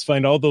bios,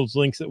 find all those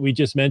links that we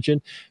just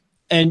mentioned.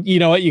 And you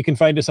know what? You can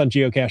find us on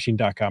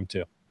geocaching.com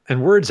too.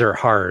 And words are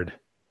hard.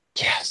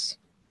 Yes.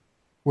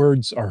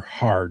 Words are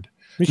hard.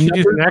 We should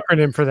use an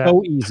acronym for that.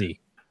 So easy.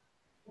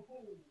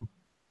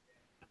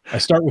 I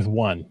start with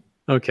one.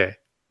 Okay.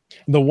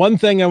 The one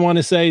thing I want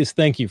to say is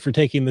thank you for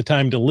taking the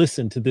time to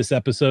listen to this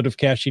episode of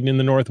Caching in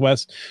the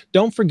Northwest.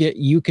 Don't forget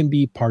you can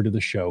be part of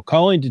the show.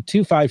 Call into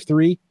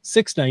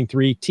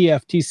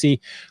 253-693-TFTC.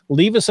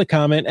 Leave us a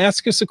comment,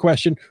 ask us a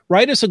question,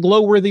 write us a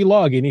glow-worthy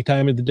log any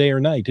time of the day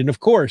or night. And of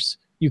course,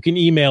 you can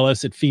email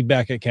us at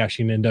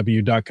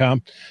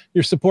feedback@CachingNW.com.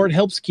 Your support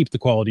helps keep the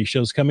quality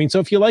shows coming. So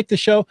if you like the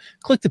show,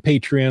 click the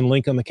Patreon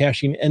link on the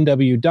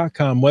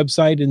CachingNW.com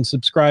website and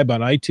subscribe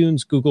on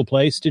iTunes, Google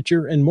Play,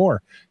 Stitcher, and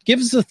more. Give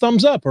us a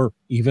thumbs up or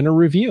even a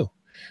review.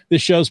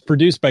 This show's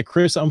produced by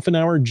Chris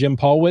Umfenauer, Jim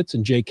Paulwitz,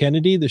 and Jay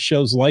Kennedy. The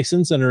show's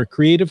licensed under a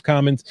Creative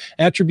Commons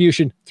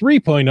Attribution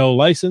 3.0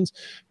 license.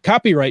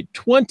 Copyright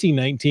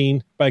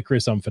 2019 by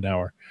Chris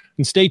Umfenauer.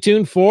 And stay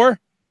tuned for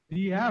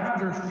The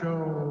After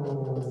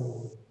Show.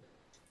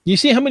 You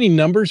see how many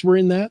numbers were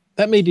in that?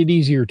 That made it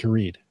easier to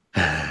read.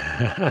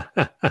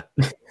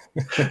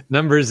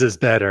 Numbers is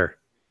better.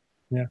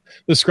 Yeah.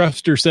 The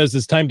Scruffster says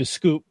it's time to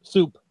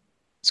soup.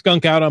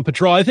 Skunk out on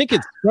patrol. I think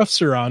it's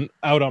Scruffster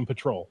out on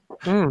patrol.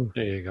 There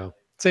you go.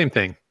 Same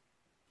thing.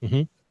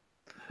 Mm-hmm.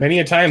 Many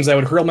a times I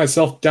would hurl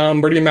myself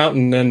down Birdie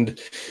Mountain, and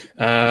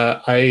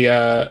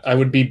I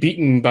would be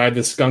beaten by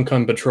the skunk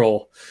on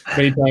patrol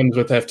many times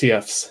with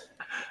FTFs.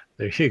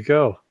 There you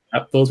go.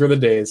 Those were the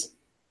days.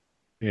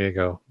 There you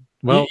go.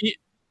 Well,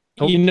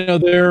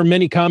 there are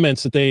many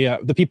comments that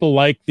the people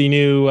like the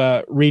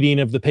new reading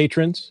of the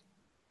patrons.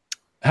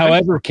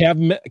 However,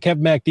 Kev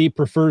MacD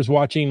prefers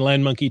watching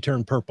Land Monkey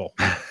turn purple.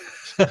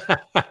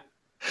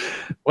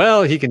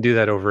 Well, he can do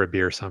that over a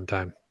beer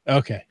sometime.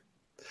 Okay.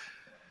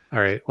 All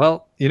right.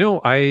 Well,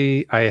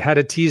 I had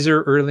a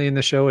teaser early in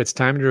the show. It's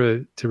time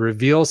to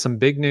reveal some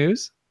big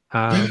news.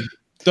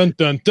 Dun,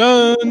 dun,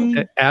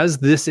 dun. As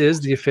this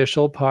is the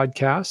official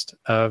podcast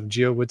of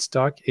Geo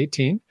Woodstock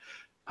 18,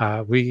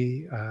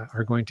 we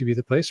are going to be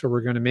the place where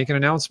we're going to make an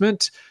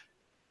announcement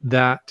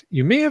that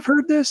you may have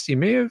heard this, you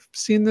may have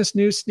seen this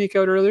news sneak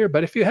out earlier,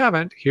 but if you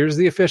haven't, here's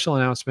the official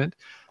announcement.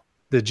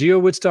 The Geo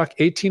Woodstock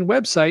 18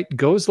 website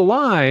goes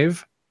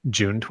live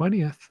June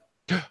 20th.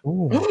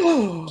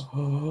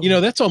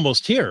 That's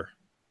almost here.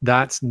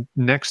 That's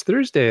next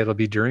Thursday. It'll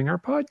be during our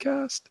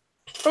podcast.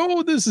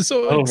 Oh, this is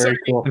so exciting. Very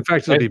cool. In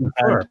fact, it'll be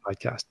before our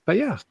podcast. But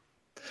yeah.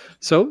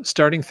 So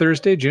starting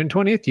Thursday, June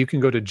 20th, you can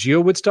go to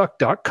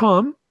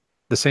geowoodstock.com,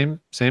 the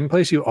same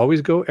place you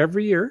always go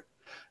every year,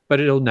 but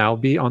it'll now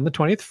be on the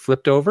 20th,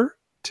 flipped over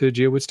to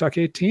Geo Woodstock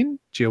 18.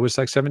 Geo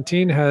Woodstock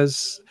 17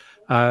 has,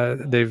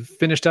 they've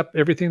finished up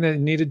everything that they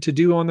needed to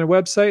do on their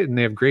website, and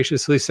they have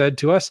graciously said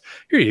to us,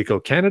 here you go,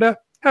 Canada,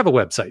 have a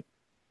website.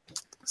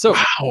 So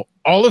wow,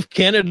 all of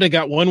Canada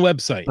got one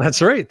website.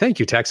 That's right. Thank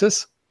you,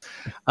 Texas.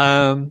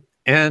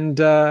 And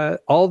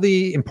all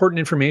the important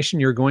information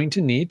you're going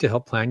to need to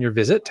help plan your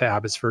visit to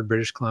Abbotsford,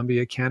 British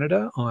Columbia,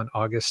 Canada on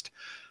August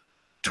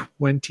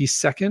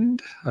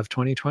 22nd of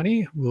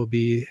 2020 will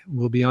be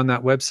on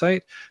that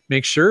website.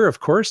 Make sure, of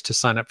course, to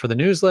sign up for the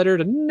newsletter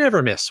to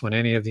never miss when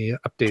any of the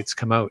updates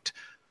come out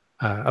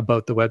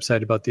about the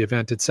website, about the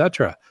event,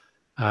 etc.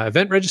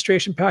 Event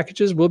registration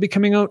packages will be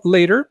coming out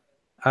later.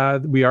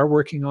 We are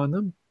working on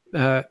them,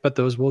 but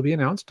those will be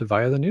announced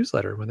via the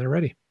newsletter when they're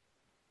ready.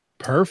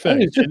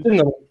 Perfect.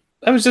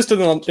 I was just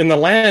in the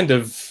land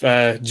of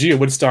Geo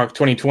Woodstock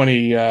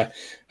 2020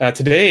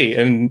 today,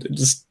 and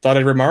just thought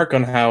I'd remark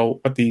on how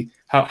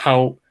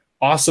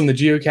awesome the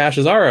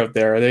geocaches are out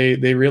there.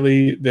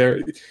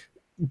 They're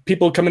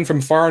people coming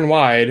from far and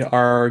wide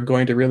are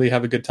going to really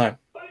have a good time.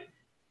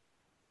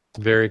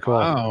 Very cool.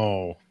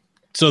 Wow.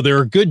 So there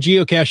are good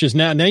geocaches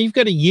now. Now you've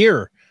got a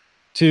year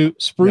to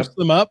spruce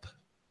them up.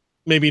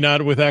 Maybe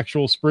not with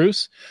actual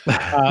spruce.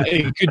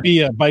 It could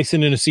be a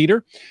bison and a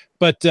cedar,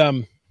 but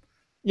I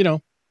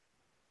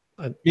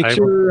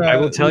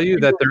will tell you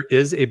that there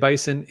is a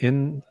bison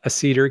in a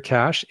cedar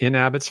cache in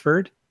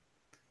Abbotsford.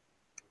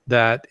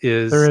 There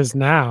is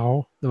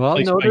now. Well,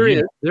 no, there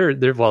is.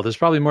 Well, there's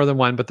probably more than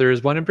one, but there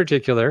is one in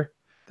particular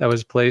that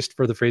was placed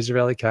for the Fraser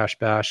Valley Cache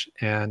Bash,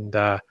 and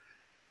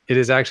it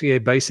is actually a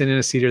bison in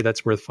a cedar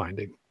that's worth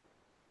finding.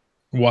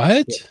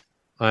 What?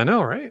 I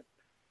know, right?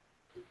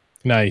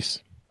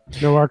 Nice.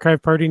 No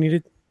archive party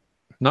needed?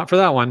 Not for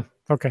that one.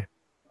 Okay.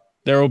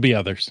 There will be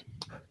others.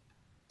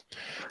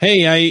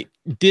 Hey, I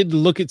did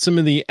look at some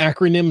of the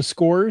acronym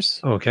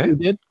scores. Okay.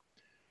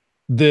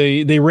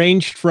 They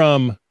ranged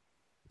from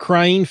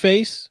crying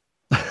face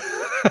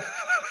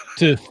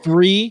to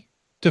 3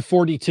 to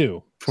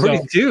 42.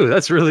 42.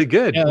 That's really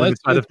good. Yeah,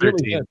 that's out of 13.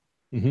 Really good.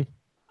 Mm-hmm.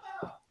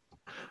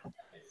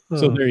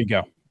 So there you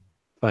go.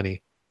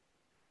 Funny.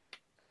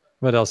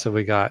 What else have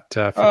we got?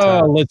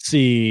 Let's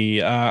see.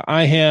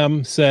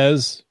 IHAM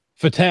says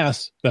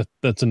FATAS.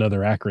 That's another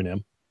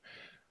acronym.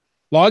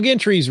 Log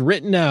entries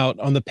written out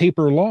on the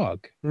paper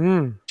log.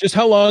 Just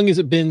how long has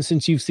it been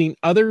since you've seen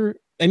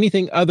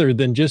anything other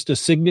than just a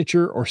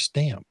signature or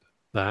stamp?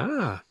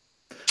 Every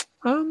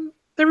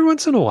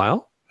once in a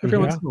while. Once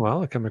in a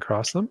while, I come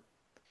across them.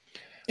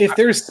 If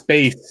there's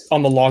space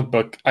on the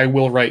logbook, I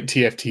will write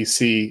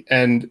TFTC.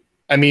 And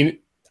I mean,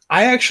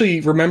 I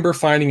actually remember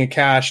finding a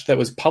cache that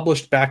was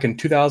published back in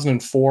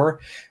 2004.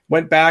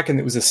 Went back and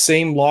it was the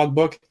same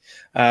logbook,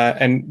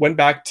 and went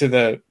back to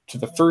the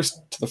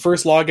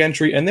first log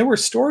entry, and there were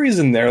stories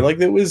in there.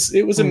 Like it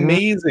was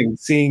amazing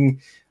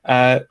seeing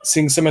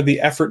some of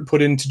the effort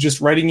put into just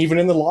writing even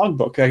in the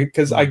logbook.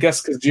 Because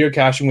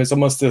geocaching was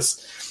almost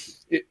this.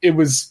 It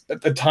was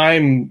at the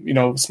time,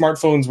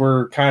 smartphones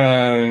were kind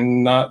of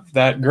not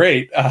that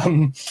great.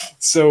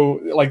 So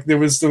like there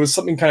was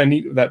something kind of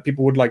neat that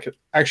people would like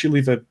actually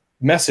leave a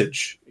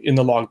message in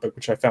the logbook,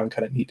 which I found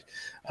kind of neat.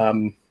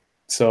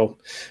 So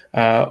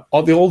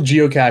all the old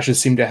geocaches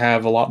seem to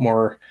have a lot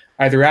more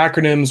either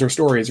acronyms or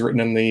stories written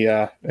in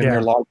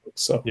their logbook.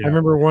 So I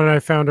remember one I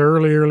found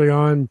early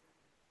on.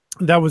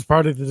 That was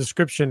part of the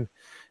description.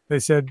 They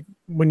said,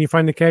 when you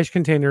find the cache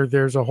container,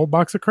 there's a whole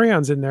box of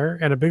crayons in there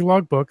and a big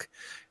logbook,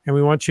 and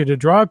we want you to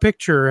draw a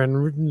picture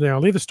and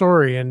leave a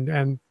story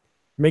and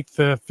make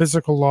the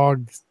physical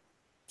log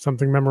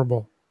something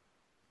memorable.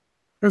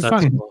 It was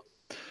fun. Cool.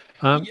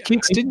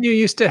 Keeks, didn't you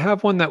used to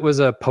have one that was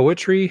a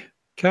poetry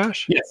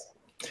cache? Yes.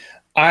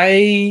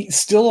 I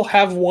still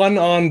have one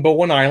on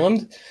Bowen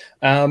Island,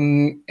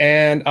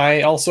 and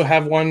I also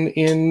have one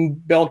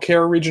in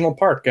Belcare Regional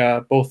Park.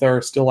 Both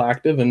are still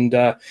active, and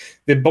the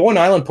Bowen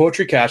Island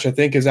Poetry Cache, I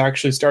think, is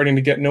actually starting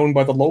to get known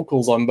by the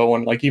locals on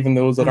Bowen, like even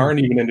those that aren't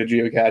even into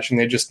geocaching.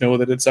 They just know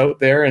that it's out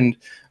there, and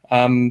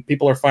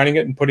people are finding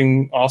it and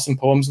putting awesome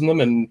poems in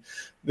them, and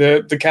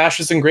the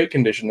cache is in great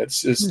condition.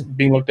 It's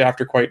being looked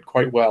after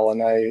quite well,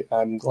 and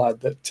I'm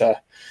glad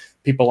that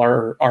people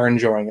are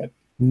enjoying it.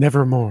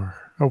 Nevermore.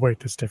 Oh, wait,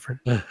 that's different.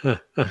 That's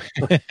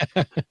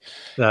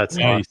nice.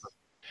 Awesome.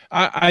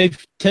 I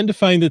tend to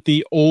find that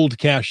the old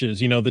caches,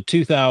 the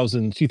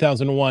 2000,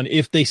 2001,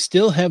 if they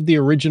still have the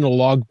original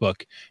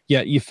logbook,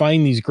 yet you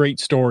find these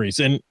great stories.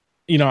 And,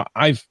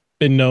 I've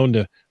been known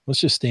to, let's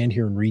just stand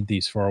here and read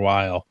these for a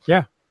while.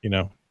 Yeah.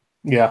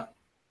 Yeah.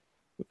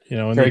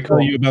 And Very they tell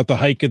cool. you about the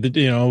hike of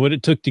what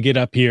it took to get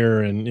up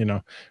here. And,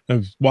 I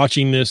was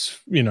watching this,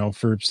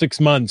 for 6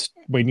 months,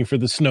 waiting for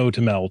the snow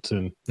to melt.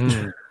 And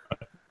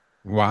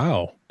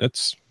wow,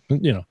 that's,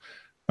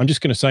 I'm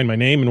just going to sign my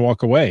name and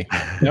walk away.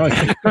 Now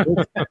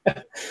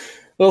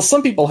Well,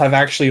 some people have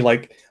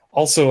actually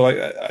also,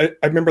 I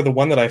remember the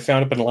one that I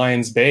found up in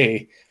Lions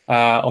Bay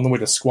on the way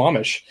to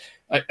Squamish.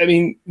 I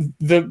mean,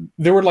 there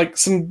was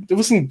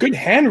some good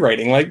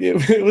handwriting.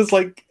 It was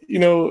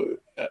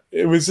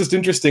it was just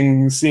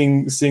interesting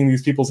seeing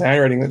these people's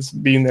handwriting that's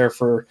been there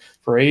for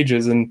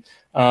ages, and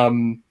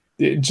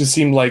it just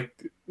seemed like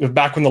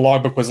back when the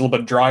logbook was a little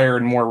bit drier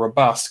and more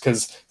robust,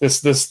 because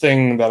this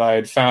thing that I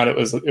had found, it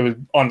was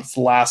on its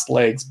last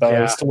legs, but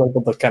I was still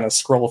able to kind of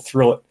scroll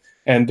through it,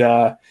 and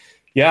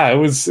it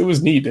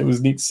was neat. It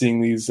was neat seeing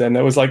these, and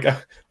it was like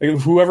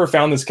whoever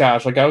found this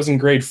cache. I was in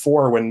grade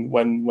 4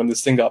 when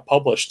this thing got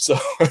published, so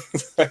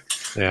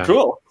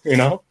cool,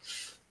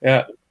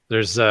 yeah.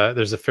 There's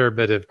a fair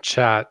bit of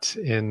chat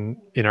in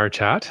our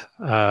chat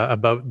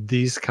about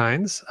these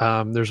kinds.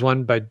 There's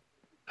one by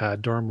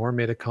Dora Moore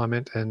made a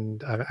comment,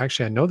 and I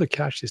know the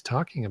cache she's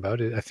talking about.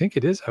 I think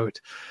it is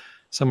out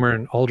somewhere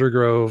in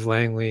Aldergrove,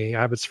 Langley,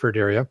 Abbotsford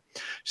area.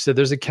 She said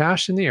there's a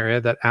cache in the area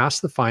that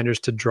asks the finders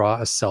to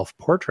draw a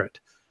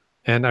self-portrait.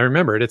 And I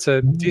remembered it's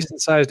a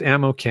decent-sized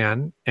ammo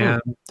can, and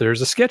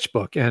there's a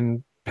sketchbook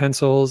and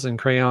pencils and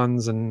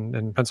crayons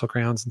and pencil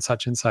crayons and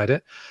such inside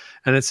it.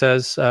 And it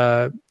says,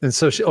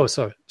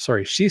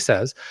 she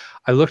says,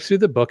 I looked through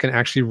the book and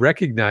actually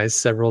recognized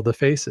several of the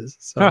faces.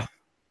 So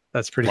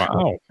that's pretty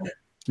cool.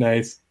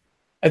 Nice.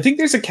 I think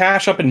there's a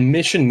cache up in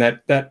Mission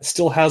that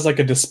still has a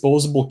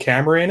disposable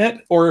camera in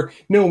it. Or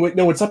no,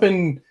 it's up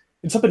in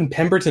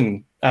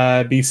Pemberton,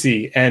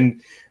 BC.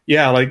 And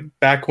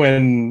back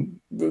when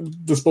the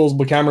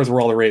disposable cameras were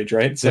all the rage,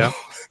 right? So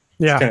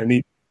it's kind of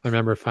neat. I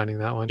remember finding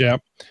that one. Yeah.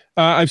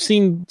 I've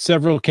seen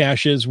several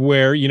caches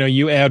where,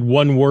 you add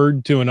one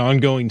word to an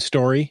ongoing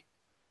story.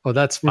 Oh,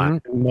 that's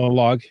fun. In the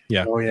log.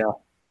 Yeah. Oh, yeah.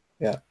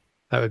 Yeah.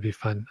 That would be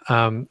fun.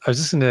 I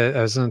was going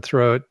to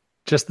throw out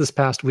just this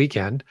past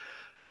weekend.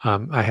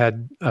 I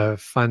had a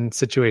fun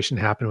situation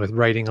happen with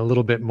writing a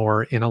little bit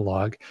more in a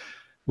log.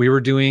 We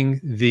were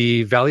doing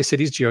the Valley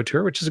Cities Geo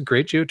Tour, which is a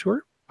great geo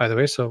tour, by the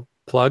way. So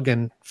plug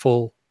and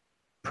full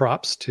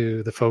props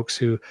to the folks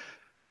who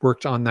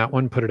worked on that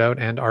one, put it out,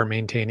 and are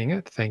maintaining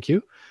it. Thank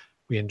you.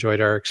 We enjoyed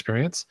our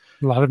experience.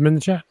 A lot of them in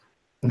the chat.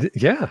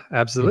 Yeah,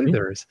 absolutely.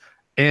 There is.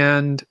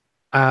 And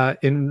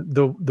in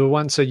the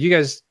one, so you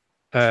guys,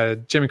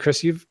 Jim and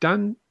Chris, you've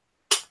done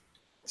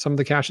some of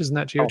the caches in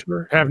that geo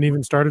tour? I haven't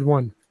even started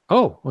one.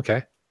 Oh, okay.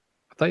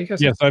 I thought you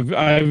guys. Yes,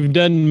 I've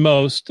done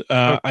most.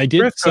 I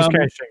did some.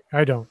 Caching.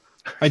 I don't.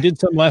 I did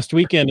some last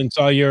weekend and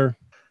saw your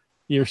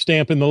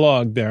stamp in the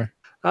log there.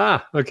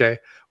 Ah, okay.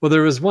 Well,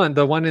 there was one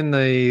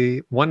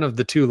in one of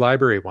the two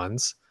library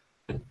ones,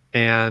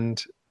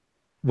 and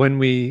when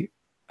we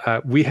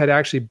had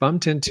actually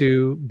bumped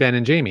into Ben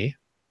and Jamie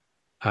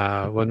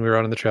when we were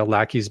out on the trail.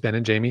 Lackeys, Ben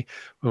and Jamie,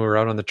 when we were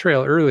out on the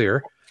trail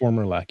earlier.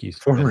 Former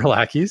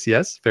lackeys.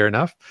 Yes, fair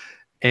enough.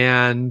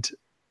 And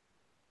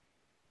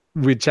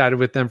we chatted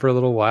with them for a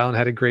little while and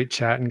had a great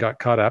chat and got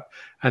caught up.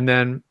 And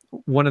then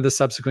one of the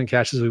subsequent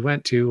caches we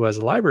went to was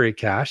a library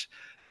cache,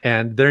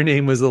 and their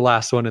name was the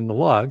last one in the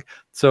log.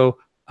 So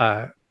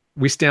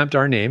we stamped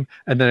our name,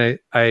 and then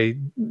I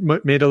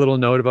made a little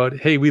note about,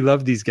 hey, we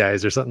love these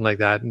guys or something like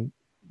that, and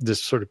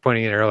just sort of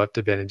pointing an arrow up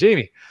to Ben and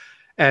Jamie,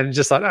 and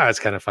just thought, it's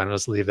kind of fun.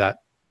 Let's leave that.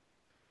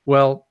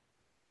 Well,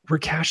 we're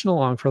caching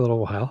along for a little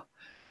while,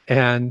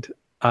 and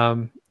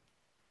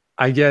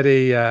I get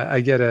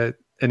an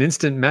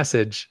instant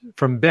message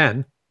from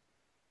Ben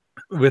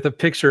with a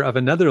picture of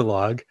another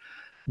log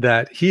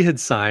that he had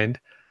signed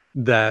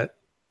that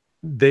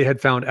they had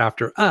found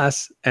after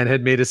us and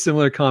had made a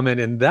similar comment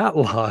in that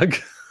log.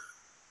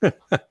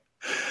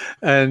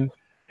 and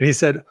he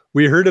said,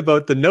 we heard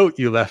about the note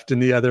you left in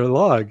the other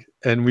log,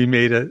 and we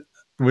made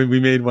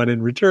one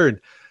in return.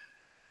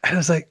 And I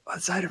was like,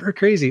 that's ever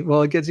crazy.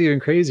 Well, it gets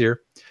even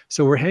crazier.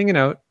 So we're hanging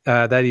out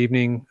that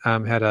evening,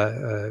 had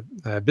a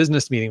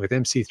business meeting with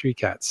MC3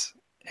 Cats,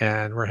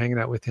 and we're hanging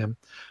out with him.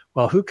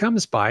 Well, who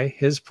comes by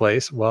his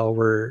place while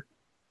we're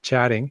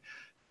chatting?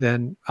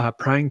 Then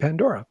Prying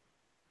Pandora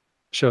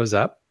shows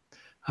up,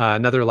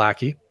 another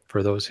lackey,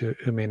 for those who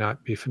may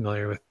not be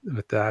familiar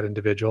with that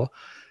individual.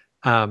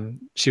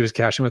 She was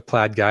caching with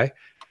Plaid Guy,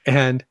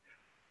 and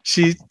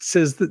she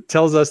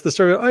tells us the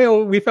story.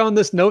 Oh, we found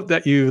this note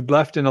that you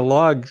left in a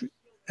log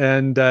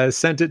and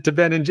sent it to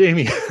Ben and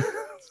Jamie.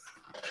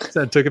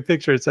 So I took a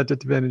picture and sent it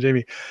to Ben and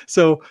Jamie.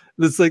 So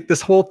it's like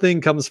this whole thing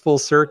comes full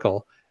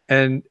circle.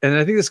 And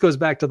I think this goes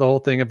back to the whole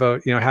thing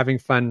about, having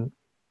fun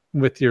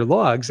with your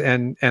logs,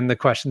 and the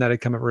question that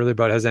had come up earlier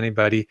about, has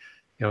anybody,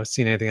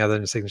 seen anything other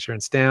than a signature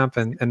and stamp,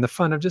 and the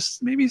fun of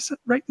just maybe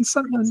writing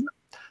something.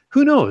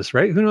 Who knows,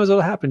 right? Who knows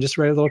what'll happen? Just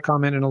write a little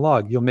comment in a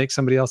log. You'll make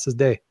somebody else's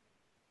day.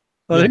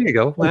 Well, there you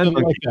go. Something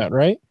like that,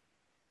 right?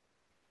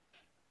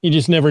 You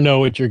just never know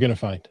what you're going to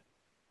find.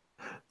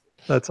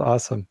 That's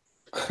awesome.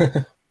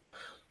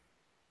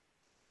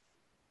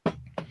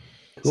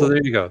 So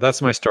there you go.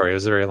 That's my story. It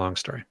was a very long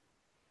story.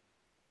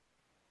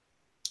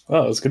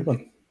 Oh, that was a good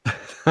one.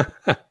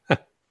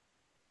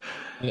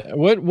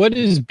 What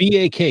is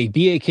BAK?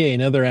 BAK,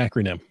 another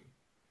acronym.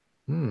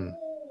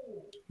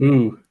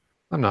 Ooh,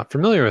 I'm not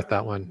familiar with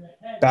that one.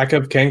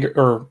 backup kangaroo,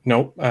 or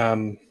nope.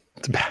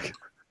 It's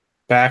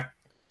Back.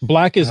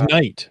 Black is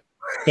night,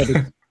 but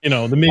it's,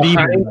 the medieval.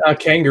 Behind a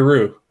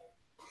kangaroo.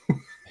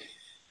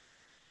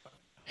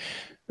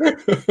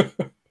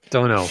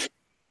 Don't know.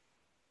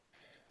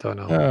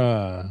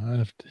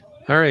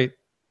 All right.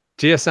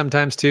 GSM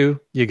times 2.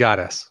 You got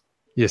us.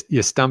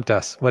 You stumped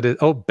us. What is?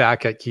 Oh,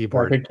 back at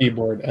keyboard. Back at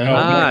keyboard.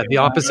 The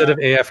opposite of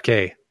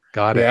AFK.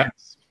 Got it. Yeah.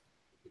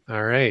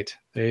 All right.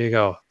 There you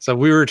go. So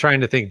we were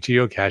trying to think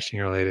geocaching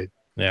related.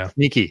 Yeah.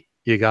 Sneaky.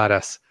 You got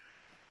us.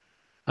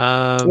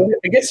 Well,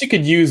 I guess you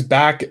could use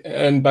back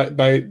and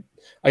by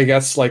I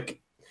guess like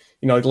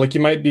you might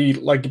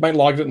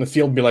log it in the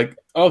field and be like,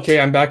 okay,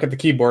 I'm back at the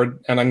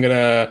keyboard and I'm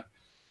gonna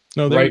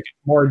write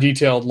more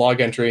detailed log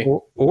entry.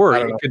 Or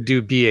you could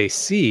do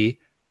BAC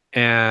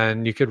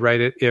and you could write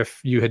it if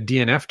you had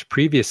DNF'd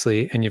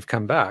previously and you've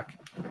come back.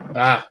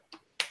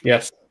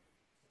 Yes.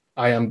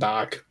 I am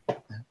back.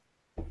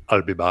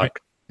 I'll be back.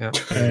 Yeah.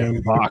 I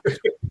am back.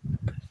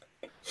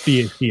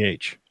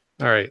 BACH.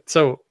 All right.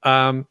 So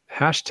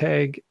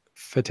hashtag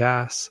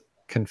FATAS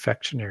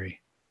confectionery.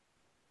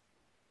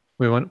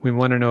 We want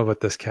to know about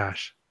this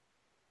cache.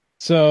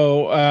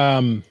 So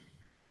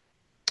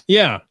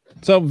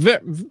So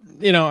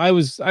I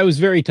was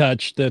very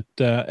touched that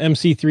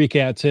MC3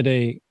 Cats had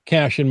a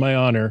cache in my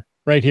honor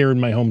right here in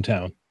my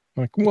hometown.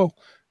 I'm like, well,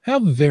 how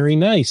very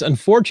nice.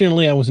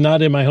 Unfortunately, I was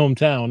not in my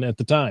hometown at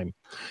the time.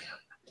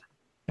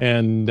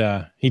 And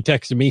he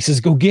texted me, he says,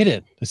 go get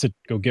it. I said,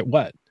 go get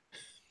what?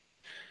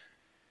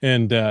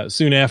 And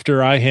soon after,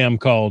 IHAM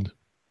called,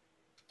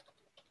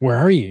 where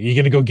are you? You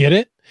going to go get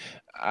it?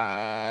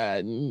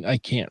 I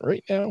can't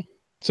right now.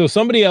 So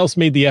somebody else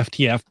made the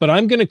FTF, but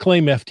I'm going to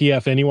claim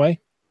FTF anyway.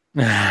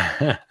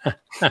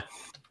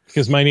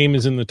 Because my name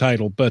is in the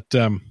title. But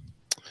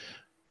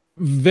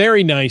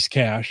very nice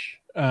cache.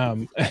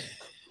 And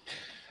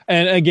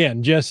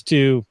again, just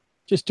to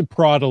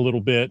prod a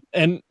little bit,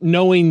 and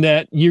knowing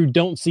that you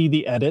don't see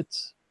the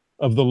edits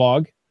of the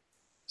log.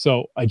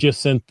 So I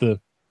just sent the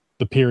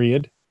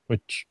period,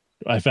 which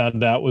I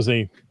found out was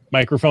a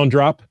microphone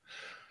drop.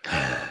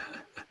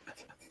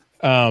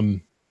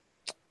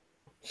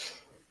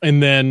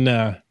 And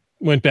then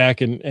went back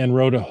and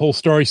wrote a whole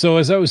story. So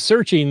as I was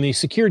searching, the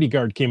security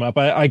guard came up.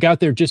 I got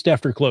there just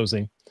after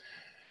closing.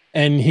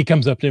 And he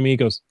comes up to me, he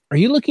goes, are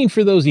you looking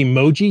for those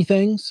emoji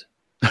things?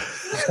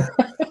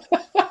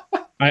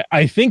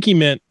 I think he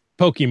meant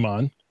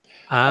Pokemon.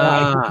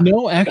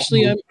 No,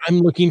 actually, I'm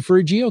looking for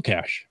a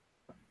geocache.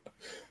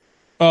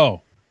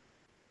 Oh.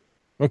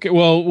 Okay,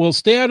 well, we'll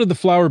stay out of the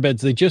flower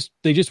beds. They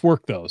just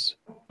work those.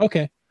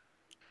 Okay.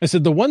 I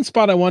said, the one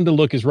spot I wanted to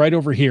look is right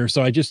over here.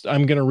 So I'm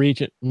going to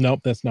reach it. Nope,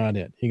 that's not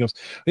it. He goes,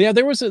 yeah,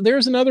 there's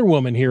another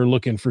woman here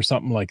looking for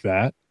something like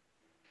that.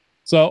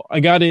 So I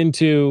got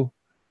into,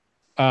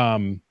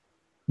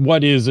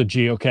 what is a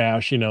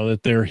geocache,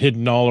 that they're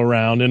hidden all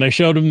around. And I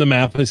showed him the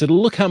map. I said,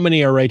 look how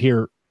many are right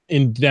here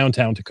in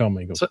downtown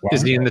Tacoma. He goes, so wow.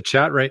 Is he in the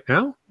chat right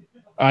now?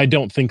 I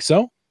don't think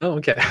so. Oh,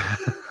 okay.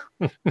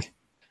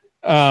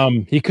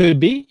 He could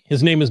be.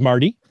 His name is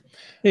Marty.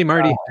 Hey,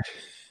 Marty.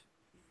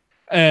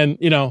 And,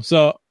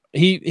 so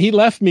he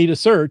left me to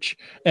search,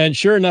 and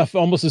sure enough,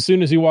 almost as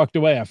soon as he walked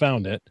away, I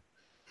found it.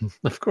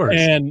 Of course.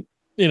 And,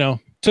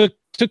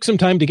 took some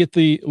time to get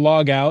the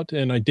log out,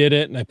 and I did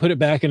it, and I put it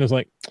back, and I was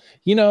like,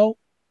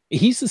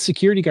 he's the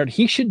security guard.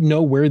 He should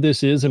know where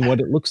this is and what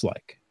it looks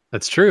like.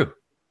 That's true.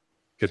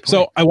 Good point.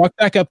 So I walked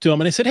back up to him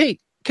and I said, hey,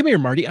 come here,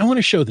 Marty. I want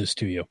to show this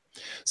to you.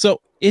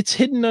 So it's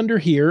hidden under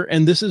here,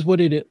 and this is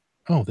what it is.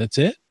 Oh, that's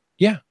it?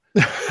 Yeah.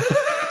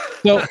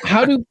 So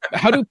how do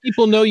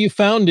people know you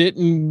found it,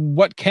 and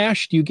what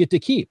cache do you get to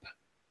keep?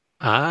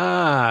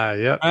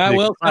 Yeah.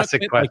 Well,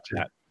 classic question.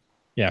 Like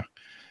yeah.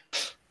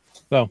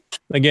 So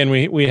again,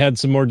 we had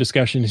some more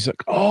discussion. He's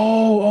like,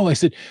 oh, I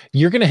said,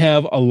 you're going to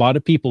have a lot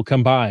of people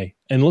come by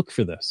and look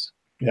for this.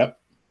 Yep.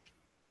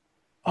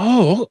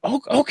 Oh,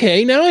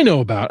 okay. Now I know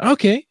about it.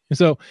 Okay.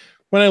 So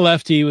when I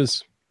left, he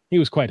was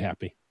quite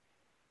happy.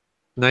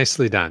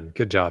 Nicely done.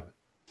 Good job.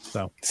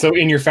 So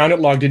in your found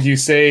it log, did you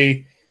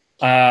say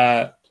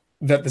that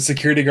the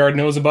security guard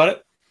knows about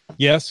it?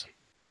 Yes.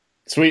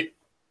 Sweet.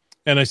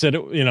 And I said,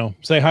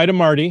 say hi to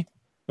Marty.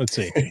 Let's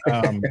see.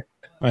 I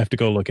have to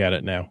go look at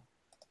it now.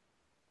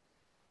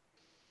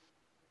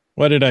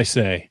 What did I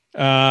say?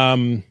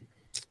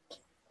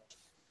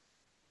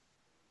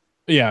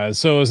 Yeah.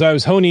 So as I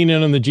was honing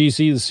in on the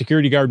GC, the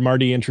security guard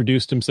Marty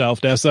introduced himself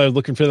to us. I was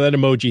looking for that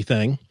emoji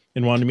thing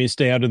and wanted me to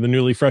stay out of the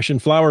newly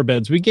freshened flower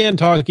beds. We began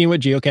talking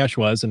what geocache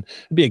was, and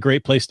it'd be a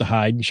great place to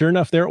hide. And sure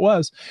enough, there it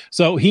was.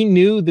 So he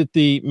knew that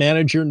the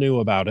manager knew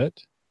about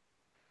it.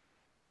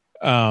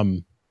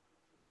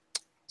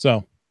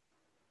 So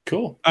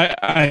cool.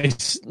 I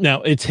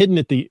now it's hidden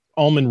at the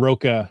Almond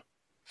Roca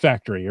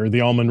factory or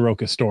the Almond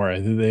Roca store.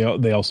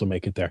 They also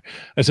make it there.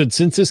 I said,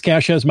 since this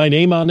cache has my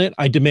name on it,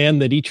 I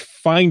demand that each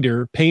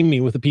finder pay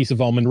me with a piece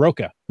of Almond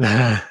Roca.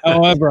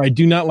 However, I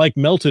do not like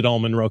melted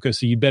Almond Roca,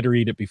 so you better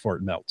eat it before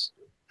it melts.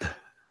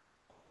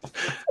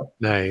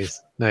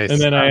 Nice. And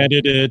then I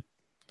added it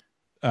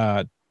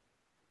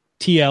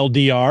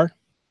TLDR,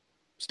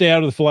 stay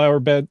out of the flower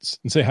beds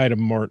and say hi to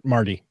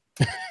Marty.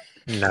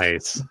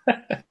 Nice.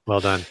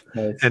 Well done.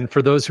 Nice. And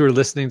for those who are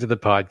listening to the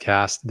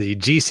podcast, the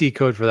GC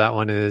code for that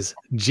one is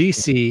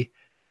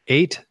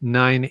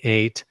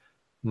GC898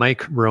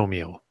 Mike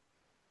Romeo.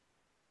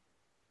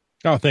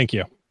 Oh, thank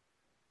you.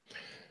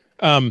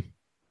 I'm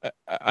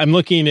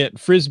looking at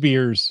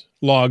Frisbeer's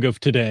log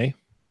of today.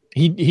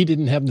 He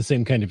didn't have the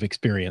same kind of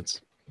experience.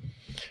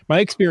 My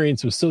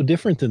experience was so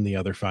different than the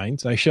other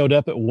finds. I showed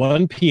up at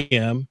 1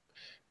 p.m.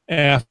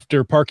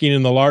 after parking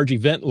in the large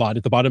event lot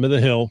at the bottom of the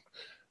hill.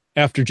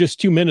 After just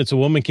 2 minutes, a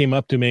woman came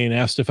up to me and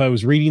asked if I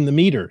was reading the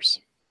meters.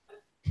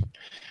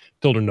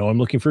 Told her, no, I'm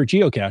looking for a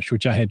geocache,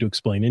 which I had to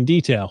explain in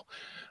detail.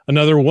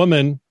 Another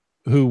woman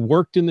who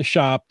worked in the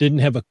shop didn't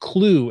have a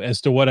clue as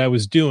to what I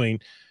was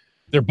doing.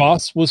 Their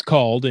boss was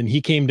called, and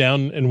he came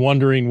down and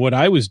wondering what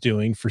I was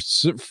doing for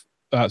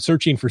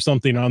searching for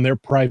something on their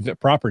private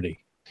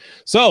property.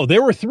 So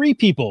there were 3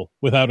 people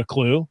without a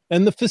clue,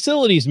 and the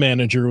facilities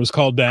manager was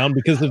called down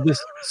because of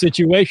this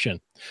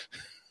situation.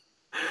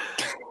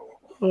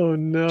 Oh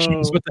no!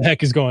 Jeez, what the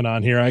heck is going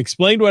on here? I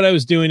explained what I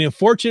was doing, and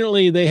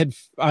fortunately,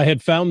 I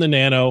had found the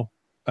nano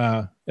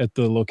at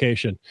the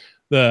location.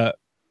 The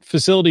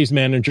facilities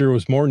manager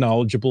was more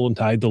knowledgeable and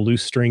tied the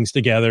loose strings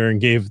together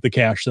and gave the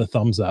cache the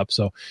thumbs up.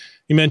 So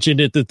he mentioned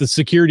that the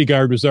security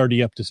guard was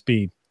already up to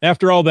speed.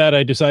 After all that,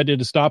 I decided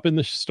to stop in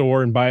the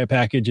store and buy a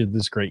package of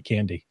this great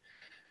candy.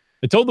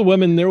 I told the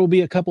women there will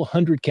be a couple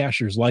hundred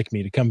cachers like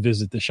me to come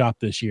visit the shop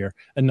this year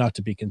and not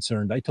to be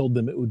concerned. I told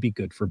them it would be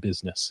good for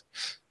business.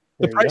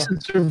 The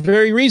prices are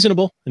very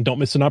reasonable, and don't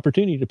miss an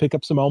opportunity to pick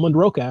up some Almond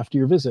Roca after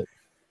your visit.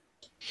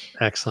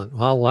 Excellent.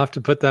 Well, we'll have to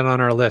put that on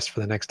our list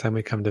for the next time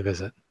we come to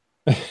visit.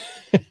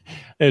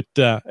 It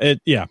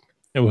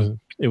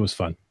was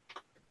fun.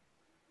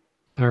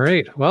 All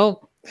right.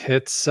 Well,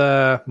 it's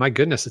my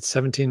goodness, it's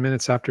 17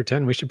 minutes after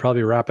 10. We should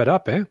probably wrap it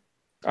up, eh?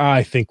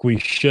 I think we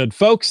should.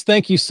 Folks,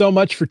 thank you so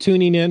much for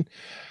tuning in.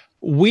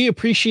 We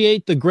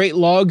appreciate the great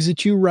logs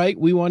that you write.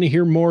 We want to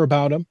hear more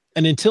about them.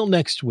 And until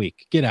next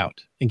week, get out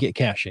and get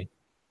caching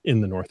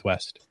in the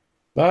Northwest.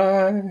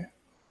 Bye.